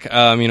goes back.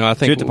 I think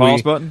did you hit the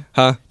pause button?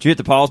 Huh? Did you hit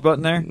the pause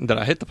button there? Did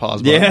I hit the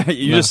pause button? Yeah,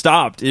 you just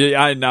stopped.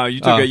 I know you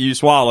took it. You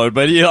swallowed,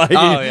 but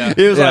it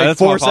was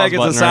 4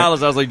 seconds of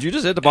silence. I was like, "Did you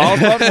just hit the pause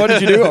button? What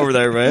did you do over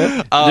there,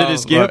 man? Did it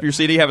skip? Your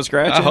CD have a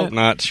scratch? I hope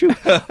not.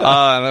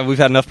 We've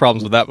had enough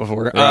problems with that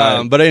before.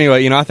 Right. But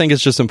anyway, I think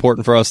it's just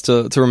important for us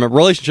to remember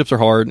relationships are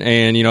hard,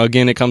 and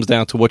again, it comes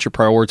down to what you're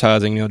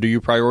prioritizing. Do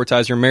you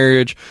prioritize your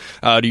marriage?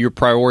 Do you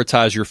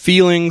prioritize your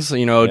feelings?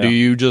 Do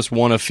you just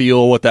want to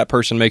feel what that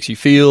person makes you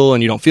feel,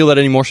 and you don't feel that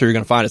anymore, so you're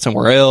going to find it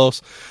somewhere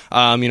else?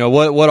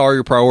 What are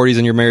your priorities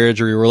in your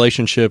marriage or your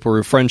relationship or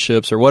your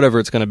friendships or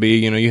whatever it's going to be?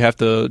 You have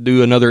to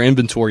do another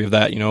inventory of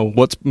that.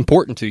 What's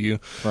important to you?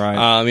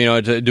 Right.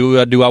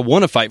 Do I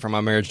want to fight for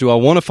my marriage? Do I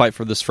want to fight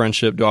for this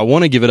friendship? Do I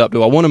want to give it up?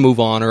 Do I want to move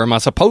on, or am I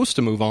supposed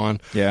to move on?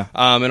 Yeah.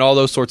 And all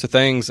those sorts of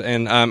things.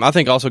 And I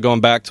think also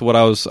going back to what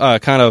I was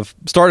kind of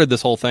started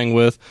this whole thing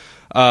with,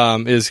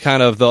 is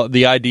kind of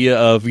the idea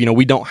of,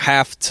 we don't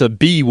have to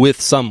be with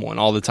someone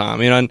all the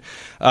time.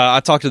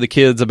 I talked to the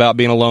kids about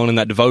being alone in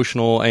that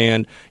devotional,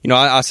 and,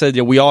 I said,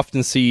 we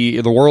often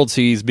see, the world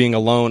sees being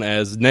alone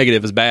as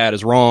negative, as bad,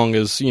 as wrong,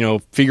 as,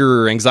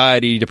 fear,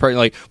 anxiety,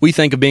 depression. We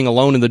think of being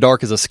alone in the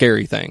dark as a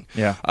scary thing.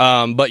 Yeah.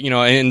 But,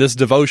 in this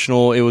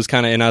devotional, it was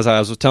kind of, and as I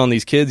was telling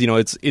these kids,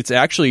 it's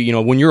actually,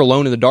 when you're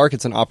alone in the dark,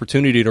 it's an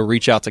opportunity to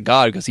reach out to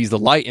God because He's the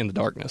light in the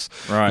darkness.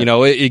 Right.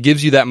 It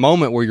gives you that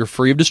moment where you're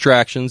free of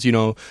distractions.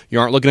 You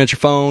aren't looking at your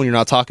phone, you're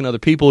not talking to other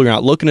people, you're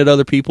not looking at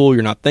other people,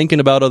 you're not thinking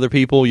about other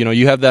people.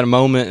 You have that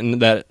moment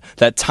and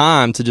that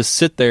time to just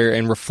sit there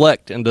and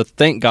reflect and to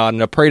thank God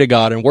and to pray to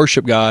God and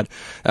worship God.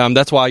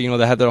 That's why,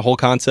 they had that whole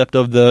concept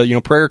of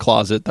the, prayer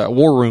closet, that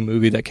War Room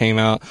movie that came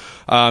out.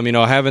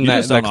 Having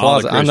that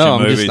closet. I know,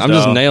 I'm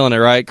just nailing it,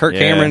 right? Kirk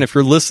Cameron, if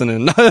you're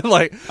listening,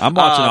 I'm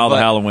watching all the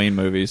Halloween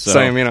movies. So.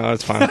 Same,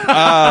 it's fine.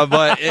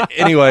 But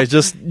anyways,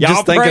 just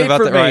thinking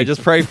about that, right?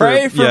 Just pray for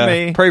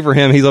me. Pray for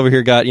him. He's over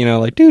here got,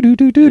 and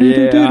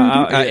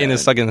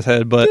it's stuck in his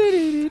head, but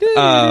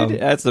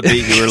that's the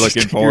beat you were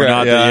looking for.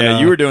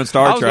 You were doing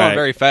Star Trek. I was going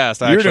very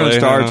fast. Actually. You were doing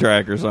Star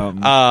Trek or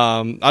something.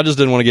 I just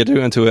didn't want to get too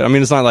into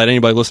it. It's not like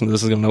anybody listening to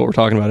this is going to know what we're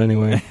talking about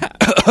anyway.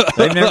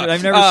 They've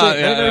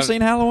never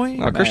seen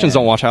Halloween. Christians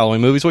don't watch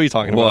Halloween movies. What are you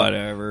talking about?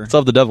 Whatever. It's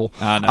of the devil.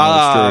 I know.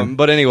 It's true.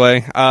 But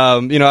anyway,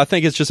 I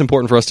think it's just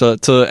important for us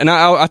to and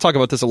I talk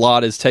about this a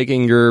lot, is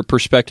taking your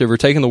perspective, or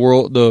taking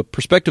the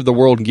perspective the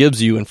world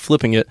gives you and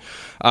flipping it,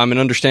 and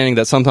understanding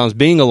that sometimes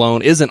being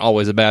alone isn't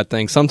always a bad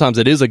thing. Sometimes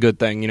it is a good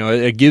thing.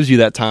 It gives you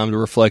that time to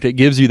reflect. It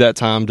gives you that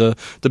time to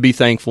be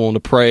thankful and to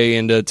pray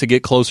and to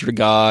get closer to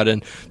God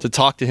and to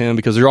talk to Him,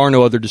 because there are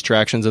no other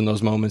distractions in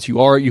those moments.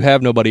 You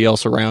have nobody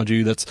else around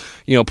you that's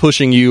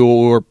pushing you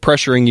or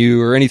pressuring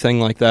you or anything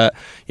like that.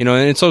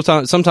 And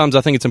sometimes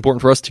I think it's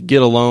important for us to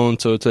get alone,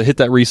 to hit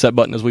that reset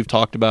button, as we've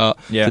talked about,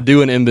 to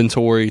do an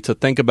inventory, to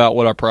think about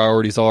what our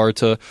priorities are,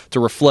 to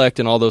reflect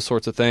and all those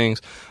sorts of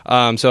things.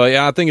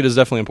 I think it is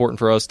definitely important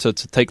for for us to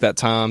take that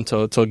time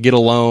to get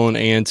alone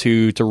and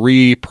to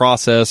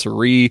reprocess or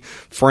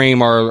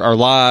reframe our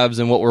lives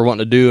and what we're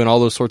wanting to do and all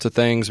those sorts of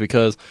things,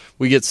 because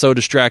we get so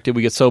distracted,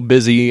 we get so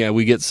busy, and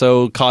we get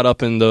so caught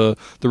up in the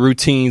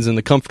routines and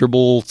the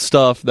comfortable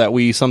stuff that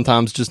we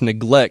sometimes just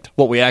neglect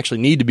what we actually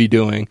need to be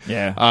doing.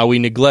 Yeah. We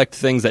neglect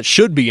things that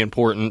should be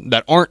important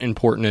that aren't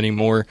important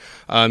anymore.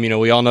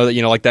 We all know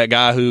that, like that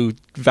guy who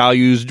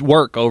values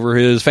work over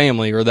his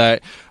family, or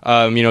that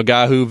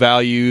guy who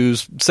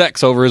values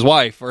sex over his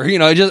wife, or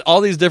just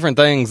all these different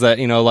things that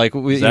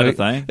is that a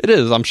thing? It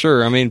is, I'm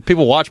sure. I mean,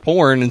 people watch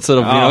porn instead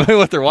of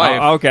with their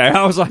wife. Okay,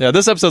 I was like, yeah,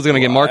 this episode's going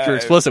to get marked for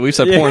explicit. We've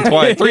said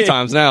porn three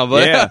times now,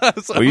 but yeah.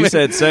 So, well, you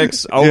said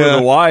sex over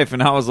the wife,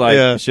 and I was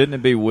like, shouldn't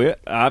it be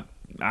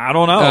I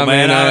don't know,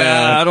 man.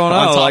 I don't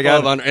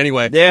know.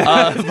 Anyway,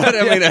 yeah. But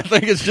I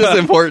think it's just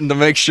important to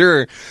make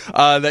sure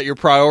that your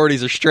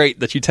priorities are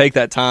straight, that you take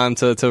that time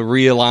to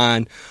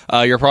realign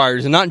your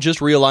priorities, and not just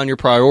realign your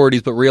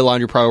priorities, but realign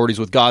your priorities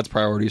with God's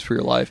priorities for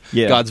your life,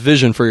 God's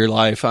vision for your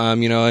life. I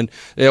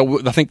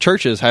think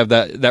churches have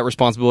that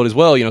responsibility as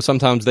well.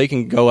 Sometimes they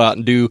can go out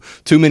and do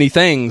too many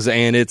things,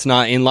 and it's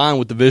not in line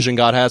with the vision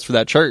God has for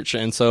that church,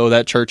 and so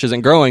that church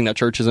isn't growing, that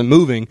church isn't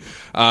moving.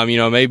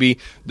 Maybe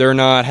they're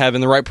not having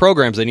the right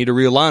programs. They need to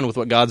realign with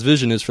what God's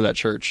vision is for that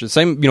church. The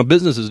same,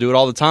 businesses do it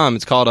all the time.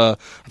 It's called I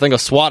think a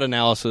SWOT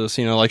analysis,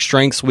 like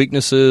strengths,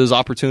 weaknesses,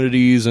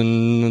 opportunities,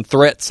 and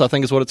threats, I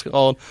think is what it's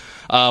called,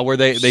 where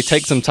they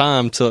take some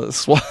time to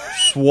SWOT.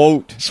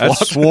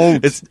 That's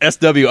SWOT. It's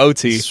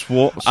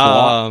SWOT.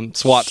 SWOT.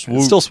 SWOT.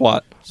 It's still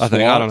SWOT. I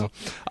think. I don't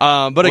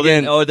know. But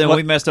again, then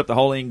we messed up the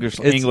whole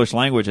English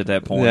language at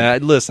that point. Yeah,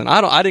 listen,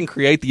 I didn't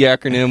create the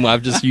acronym.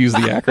 I've just used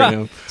the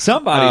acronym.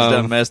 Somebody's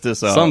done messed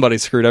this up. Somebody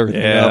screwed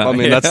everything up. I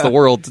mean, that's the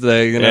world today.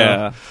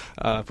 Yeah.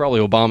 Probably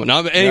Obama.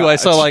 No, but anyway,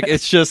 so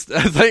it's just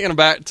thinking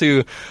back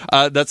to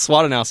that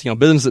SWOT analysis.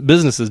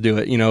 Businesses do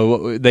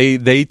it.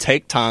 They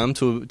take time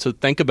to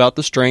think about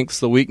the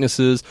strengths, the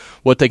weaknesses,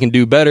 what they can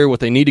do better, what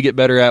they need to get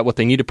better at, what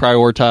they need to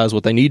prioritize,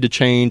 what they need to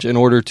change in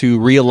order to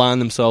realign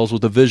themselves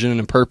with the vision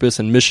and purpose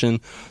and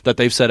mission that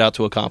they've set out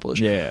to accomplish.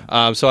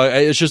 Yeah. So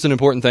it's just an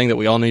important thing that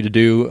we all need to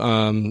do.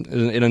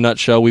 In a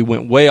nutshell, we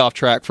went way off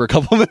track for a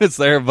couple minutes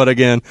there, but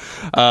again,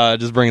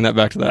 just bringing that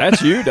back to that.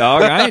 That's you,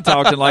 dog. I ain't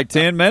talked in like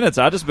 10 minutes.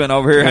 I just been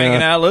over here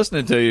hanging out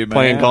listening to you, man.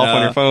 Playing golf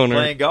on your phone.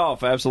 Playing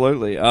golf,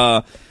 absolutely.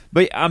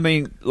 But I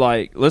mean,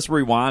 let's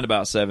rewind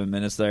about 7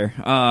 minutes there.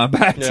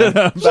 Back to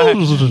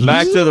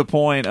the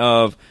point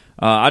of.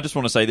 I just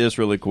want to say this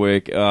really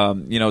quick.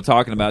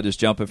 Talking about just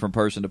jumping from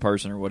person to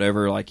person or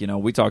whatever.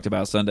 We talked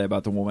about Sunday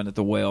about the woman at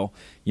the well.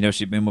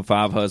 She'd been with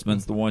 5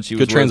 husbands. The one she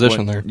was good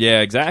transition there.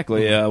 Yeah,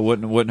 exactly.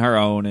 Wasn't her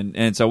own,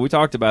 and so we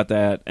talked about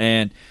that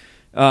and.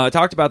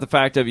 Talked about the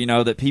fact of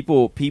that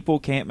people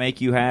can't make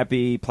you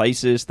happy,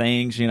 places,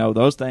 things,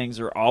 those things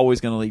are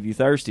always going to leave you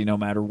thirsty no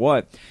matter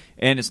what,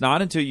 and it's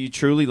not until you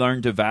truly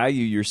learn to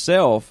value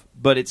yourself,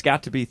 but it's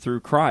got to be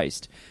through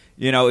Christ.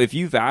 If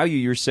you value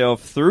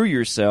yourself through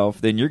yourself,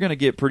 then you're going to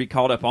get pretty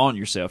caught up on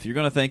yourself. You're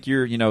going to think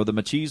you're, the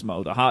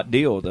machismo, the hot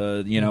deal,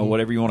 the,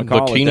 whatever you want to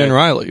call it. The Keenan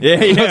Riley.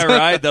 Yeah,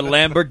 right. The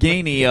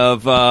Lamborghini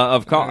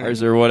of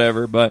cars or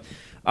whatever. But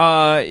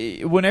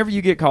whenever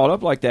you get caught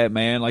up like that,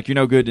 man, you're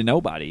no good to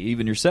nobody,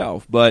 even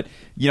yourself. But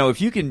if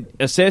you can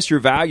assess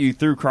your value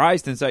through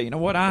Christ and say, you know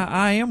what,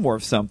 I am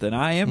worth something.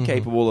 I am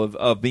capable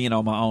of being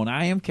on my own.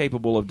 I am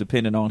capable of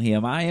depending on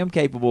Him. I am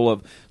capable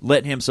of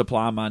letting Him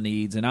supply my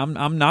needs, and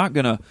I'm not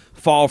gonna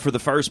fall for the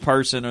first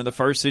person or the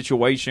first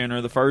situation or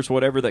the first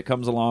whatever that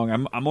comes along.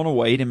 I'm gonna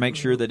wait and make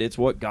sure that it's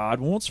what God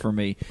wants for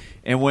me.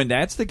 And when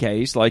that's the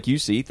case, you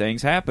see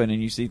things happen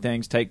and you see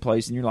things take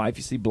place in your life.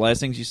 You see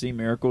blessings, you see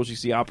miracles, you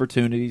see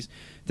opportunities,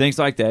 things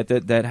like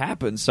that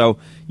happen. So,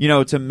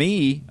 to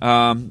me,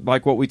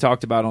 like what we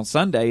talked about on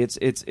Sunday,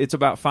 it's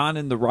about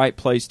finding the right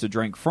place to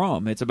drink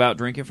from. It's about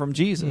drinking from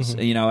Jesus.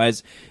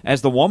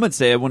 As the woman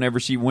said, whenever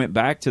she went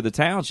back to the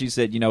town, she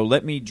said,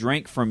 let me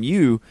drink from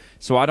you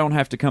so I don't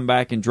have to come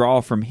back and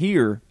draw from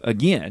here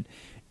again.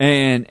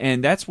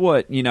 And that's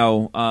what,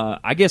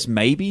 I guess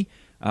maybe,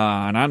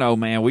 and I know,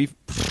 man,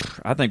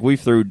 I think we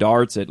threw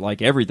darts at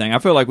everything. I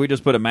feel like we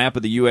just put a map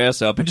of the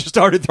U.S. up and just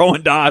started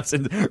throwing darts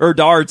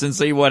and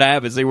see what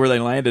happens, see where they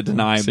landed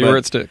tonight. See where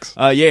it sticks.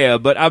 Yeah,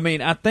 but I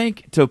mean, I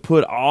think to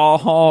put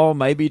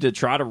maybe to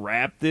try to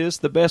wrap this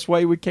the best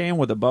way we can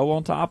with a bow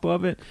on top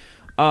of it,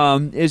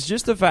 is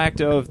just the fact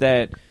of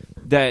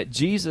that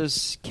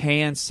Jesus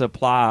can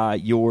supply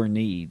your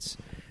needs.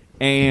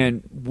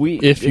 And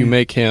if you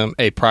make Him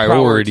a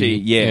priority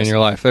yes. in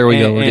your life. There we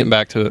go. We're getting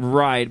back to it.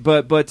 Right.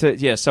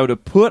 So to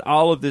put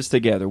all of this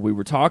together, we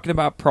were talking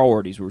about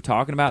priorities. We were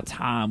talking about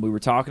time. We were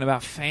talking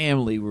about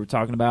family. We were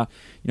talking about,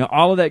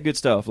 all of that good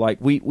stuff.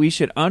 We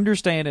should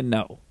understand and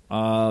know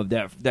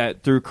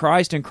that through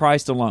Christ and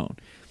Christ alone,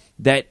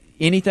 that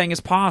anything is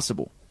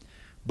possible.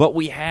 But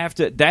we have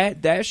to,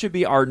 that should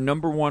be our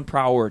number one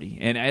priority.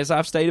 And as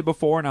I've stated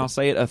before, and I'll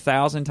say it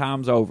 1,000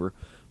 times over,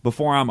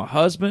 before I'm a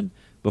husband,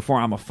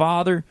 before I'm a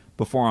father,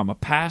 before I'm a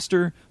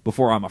pastor,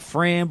 before I'm a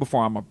friend,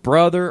 before I'm a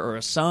brother or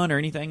a son or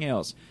anything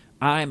else,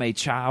 I am a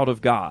child of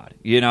God.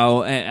 And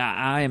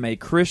I am a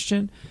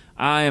Christian.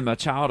 I am a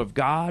child of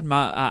God.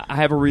 I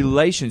have a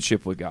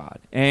relationship with God,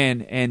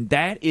 and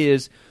that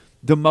is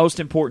the most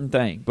important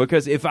thing.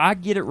 Because if I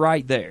get it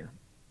right there,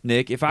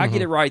 Nick, if I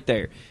get it right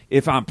there,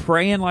 if I'm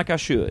praying like I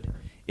should,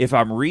 if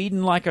I'm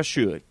reading like I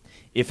should,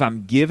 if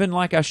I'm giving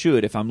like I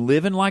should, if I'm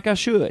living like I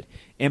should,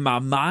 and my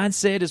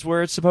mindset is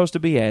where it's supposed to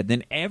be at,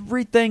 then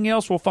everything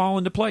else will fall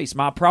into place.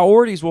 My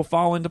priorities will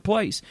fall into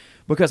place,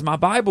 because my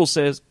Bible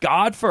says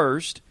God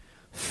first,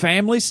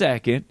 family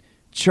second,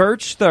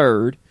 church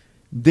third,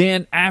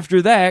 then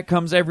after that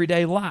comes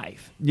everyday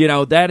life.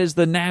 That is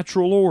the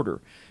natural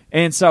order.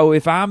 And so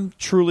if I'm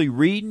truly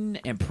reading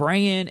and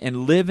praying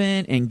and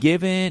living and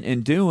giving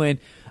and doing,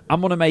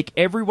 I'm going to make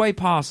every way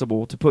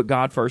possible to put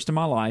God first in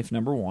my life,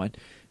 number one,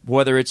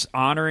 whether it's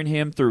honoring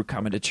Him through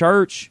coming to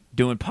church,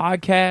 doing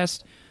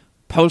podcasts,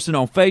 posting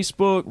on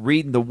Facebook,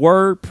 reading the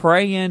Word,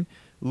 praying,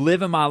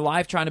 living my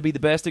life, trying to be the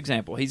best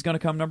example. He's going to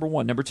come number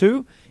one. Number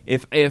two,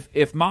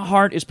 if my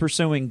heart is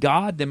pursuing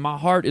God, then my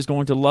heart is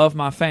going to love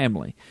my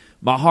family.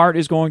 My heart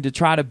is going to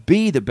try to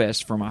be the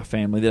best for my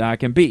family that I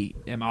can be.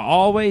 Am I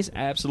always?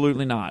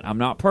 Absolutely not. I'm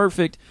not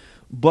perfect,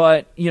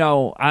 but,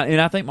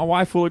 I think my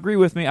wife will agree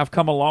with me. I've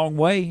come a long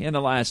way in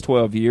the last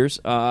 12 years,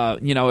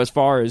 as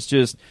far as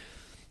just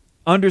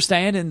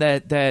understanding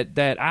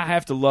that I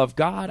have to love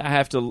God. I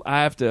have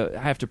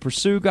to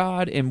pursue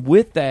God, and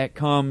with that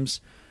comes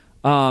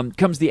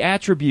the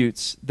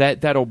attributes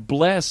that'll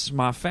bless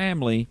my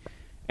family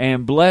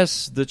and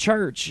bless the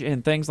church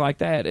and things like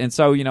that. And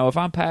so, if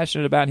I'm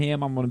passionate about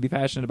Him, I'm going to be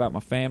passionate about my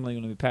family.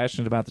 I'm going to be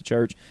passionate about the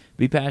church,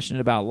 be passionate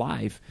about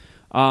life.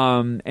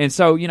 And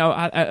so,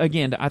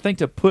 I think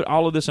to put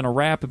all of this in a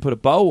wrap and put a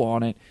bow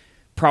on it,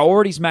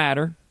 priorities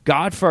matter,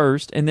 God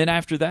first, and then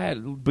after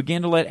that,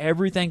 begin to let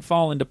everything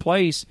fall into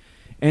place.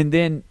 And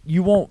then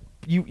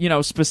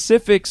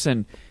specifics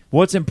and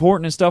what's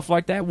important and stuff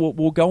like that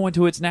will go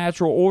into its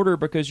natural order,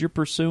 because you're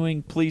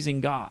pursuing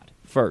pleasing God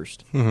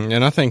first.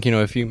 And I think,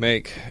 if you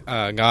make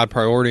God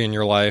priority in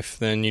your life,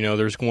 then,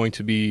 there's going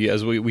to be,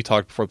 as we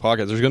talked before the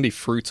podcast, there's going to be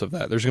fruits of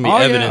that. There's going to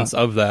be evidence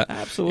of that.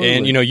 Absolutely.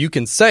 And, you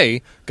can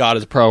say God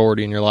is a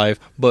priority in your life,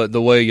 but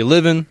the way you're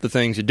living, the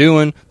things you're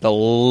doing, the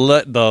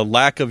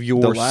lack of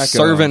your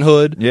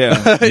servanthood.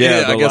 I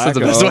guess that's the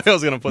best way I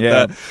was going to put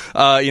that.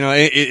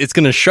 It's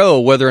going to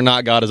show whether or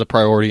not God is a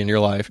priority in your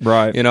life.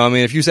 Right.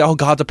 If you say, oh,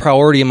 God's a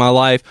priority in my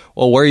life,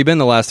 well, where you been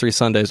the last 3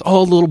 Sundays?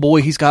 Oh, little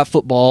boy, he's got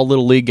football,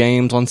 little league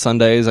games on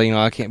Sundays.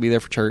 I can't be there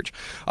for church.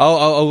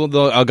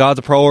 God's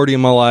a priority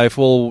in my life.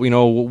 Well,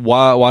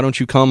 why don't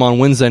you come on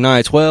Wednesday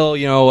nights? Well,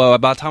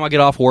 by the time I get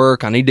off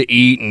work, I need to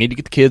eat and need to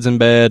get the kids in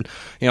bed.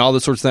 All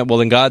this sorts of things. Well,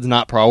 then God's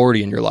not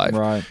priority in your life.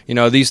 Right.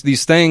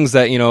 These things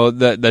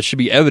that should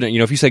be evident.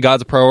 If you say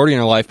God's a priority in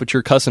your life, but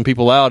you're cussing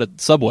people out at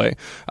the Subway,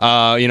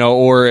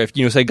 or if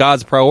you say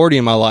God's a priority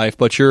in my life,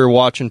 but you're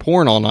watching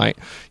porn all night.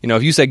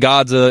 If you say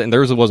God's and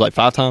there's was like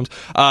 5 times.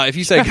 If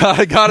you say God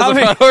is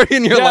a priority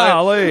in your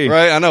life,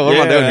 right? I know what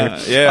am I doing here?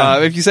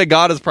 Yeah. If you say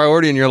God is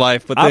priority in your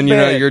life, but then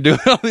you're doing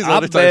all these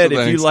other types of things. I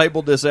bet if you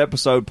labeled this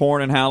episode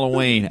 "Porn and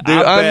Halloween," dude,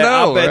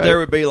 I bet there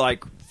would be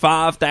like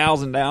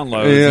 5,000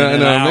 downloads. Yeah, I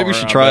know. Maybe we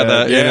should try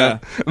that. Yeah.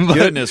 But,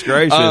 goodness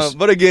gracious.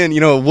 But again,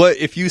 what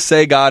if you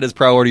say God is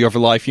priority over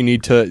life? You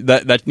need to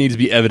that needs to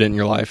be evident in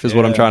your life. Is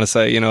what I'm trying to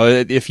say.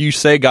 If you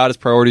say God is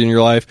priority in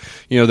your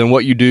life, then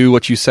what you do,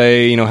 what you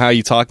say, how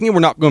you talk. We're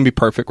not going to be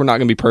perfect. We're not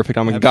going to be perfect.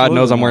 I mean, God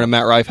knows I'm wearing a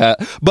Matt Rife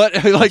hat,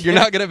 but you're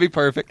not going to be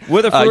perfect.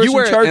 With a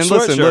Fruition Church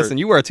sweatshirt. Listen,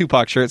 you wear a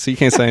Tupac shirt, so you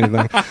can't say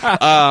anything.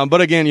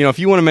 But again, if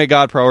you want to make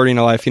God priority in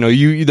your life,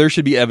 there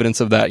should be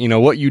evidence of that.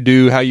 What you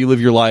do, how you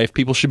live your life.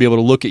 People should be able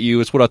to look at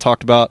you. It's what I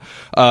talked about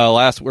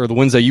the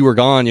Wednesday you were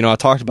gone. I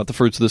talked about the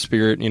fruits of the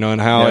Spirit,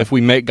 and how if we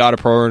make God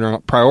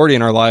a priority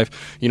in our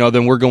life,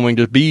 then we're going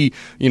to be,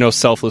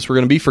 selfless. We're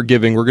going to be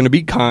forgiving. We're going to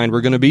be kind. We're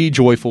going to be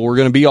joyful. We're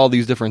going to be all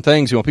these different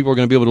things. People are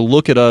going to be able to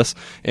look at us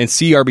and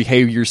see our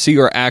behavior, see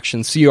our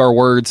actions, see our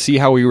words, see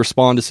how we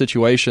respond to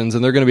situations,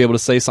 and they're going to be able to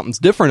say something's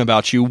different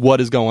about you. What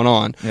is going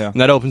on? Yeah.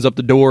 And that opens up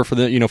the door for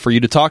for you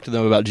to talk to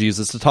them about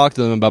Jesus, to talk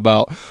to them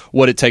about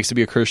what it takes to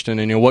be a Christian,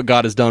 and what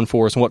God has done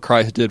for us and what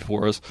Christ did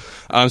for us.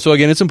 So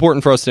again, it's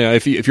important for us to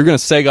if you're going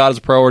to say God is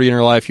a priority in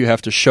your life, you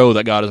have to show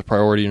that God is a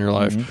priority in your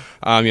life.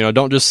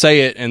 Don't just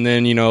say it and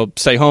then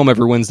stay home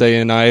every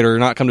Wednesday night, or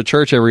not come to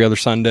church every other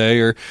Sunday,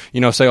 or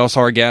say, oh,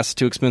 sorry, gas is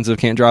too expensive,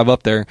 can't drive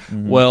up there.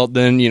 Well,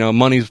 then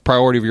money's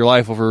priority of your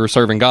life over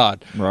serving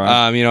God.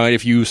 Right.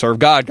 If you serve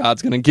God,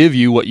 God's going to give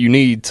you what you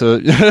need to.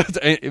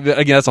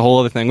 Again, that's a whole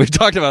other thing we've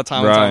talked about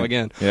time and time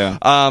again. Yeah.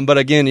 But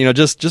again,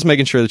 just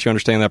making sure that you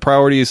understand that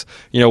priorities.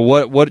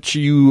 What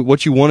you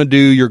want to do,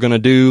 you're going to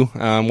do.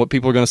 What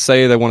people are going to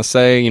say they want to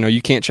say. You know,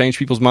 you can't change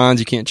people's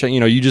minds. You can't change, you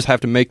know, you just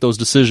have to make those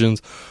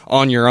decisions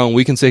on your own.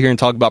 We can sit here and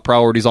talk about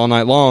priorities all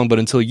night long, but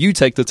until you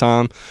take the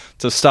time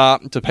to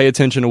stop, to pay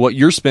attention to what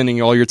you're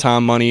spending all your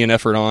time, money, and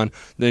effort on,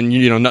 then,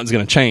 you know, nothing's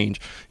going to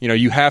change. You know,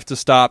 you have to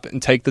stop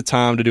and take the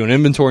time to do an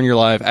inventory in your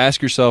life.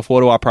 Ask yourself,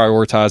 what do I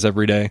prioritize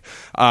every day?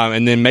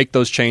 And then make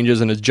those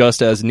changes and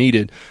adjust as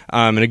needed.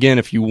 And again,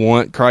 if you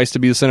want Christ to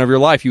be the center of your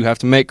life, you have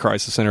to make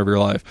Christ the center of your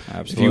life.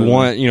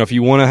 Absolutely. If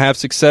you want to have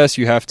success,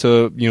 you have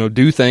to, you know,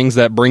 do things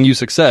that bring you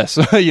success.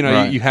 You know,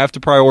 Right. you have to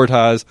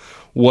prioritize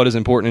what is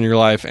important in your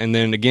life. And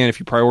then again, if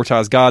you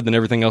prioritize God, then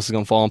everything else is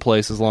going to fall in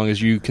place as long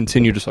as you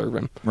continue to serve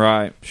Him.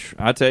 Right.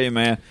 I tell you,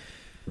 man.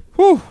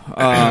 Whew, This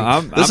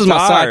I'm is my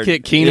tired.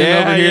 sidekick Keenan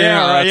over here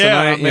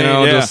tonight. You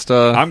know, just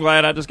I'm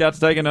glad I just got to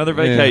take another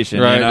vacation.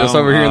 right, you know? just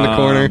over here in the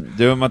corner.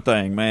 doing my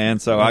thing, man.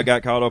 So I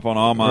got caught up on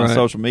all my Right.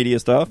 social media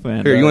stuff.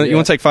 And Here, you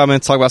want to take 5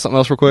 minutes to talk about something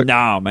else real quick?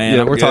 No, man.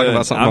 Yeah, I'm we're talking good.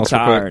 about something I'm else real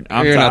tired. quick.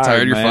 I'm You're not tired,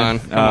 tired. You're man.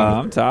 fine. Come on.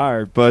 I'm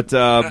tired, but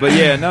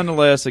yeah,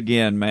 nonetheless,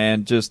 again,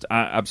 man, just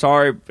I'm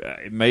sorry.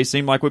 It may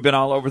seem like we've been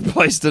all over the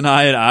place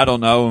tonight. I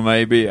don't know.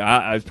 Maybe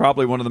it's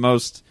probably one of the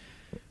most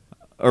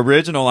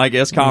original, I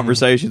guess,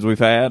 conversations we've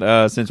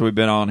had since we've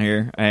been on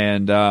here,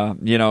 and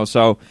you know,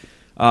 so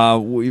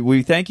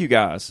we thank you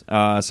guys.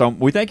 So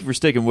we thank you for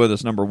sticking with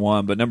us, number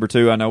one, but number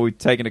two, I know we've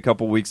taken a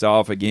couple weeks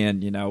off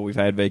again. You know, we've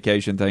had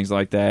vacation, things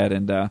like that,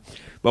 and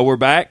but we're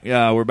back.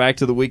 We're back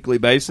to the weekly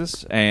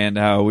basis, and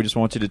we just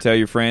want you to tell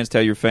your friends,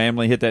 tell your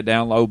family, hit that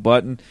download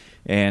button,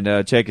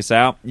 and check us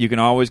out. You can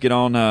always get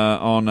on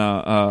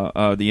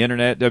the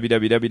internet,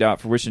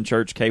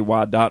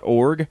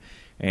 www.fruitionchurchky.org.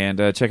 And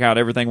check out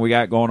everything we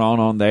got going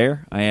on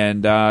there.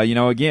 And, you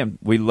know, again,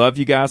 we love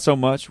you guys so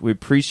much. We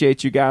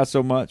appreciate you guys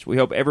so much. We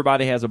hope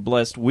everybody has a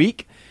blessed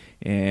week.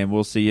 And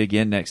we'll see you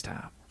again next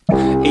time.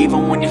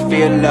 Even when you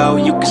feel low,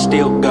 you can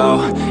still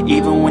go.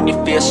 Even when you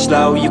feel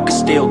slow, you can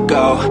still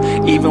go.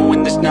 Even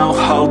when there's no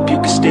hope, you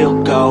can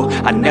still go.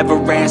 I never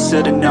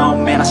answer to no,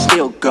 man, I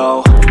still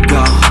go.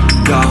 Go,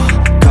 go,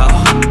 go,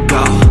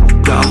 go,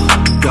 go,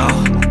 go, go,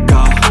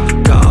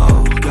 go,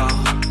 go, go,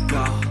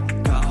 go,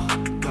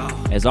 go.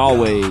 As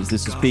always,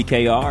 this is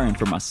PKR, and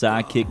for my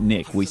sidekick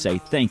Nick, we say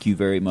thank you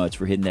very much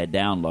for hitting that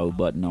download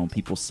button on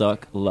People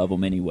Suck, Love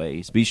Them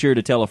Anyways. Be sure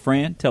to tell a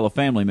friend, tell a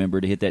family member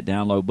to hit that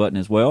download button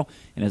as well.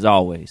 And as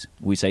always,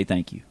 we say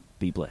thank you.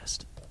 Be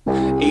blessed.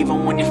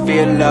 Even when you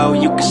feel low,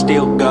 you can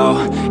still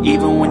go.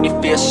 Even when you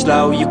feel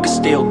slow, you can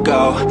still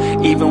go.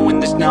 Even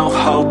when there's no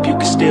hope, you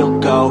can still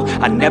go.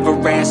 I never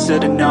answer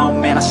to no,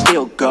 man, I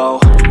still go.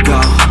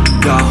 Go,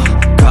 go,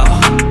 go,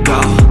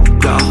 go,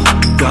 go,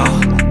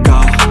 go.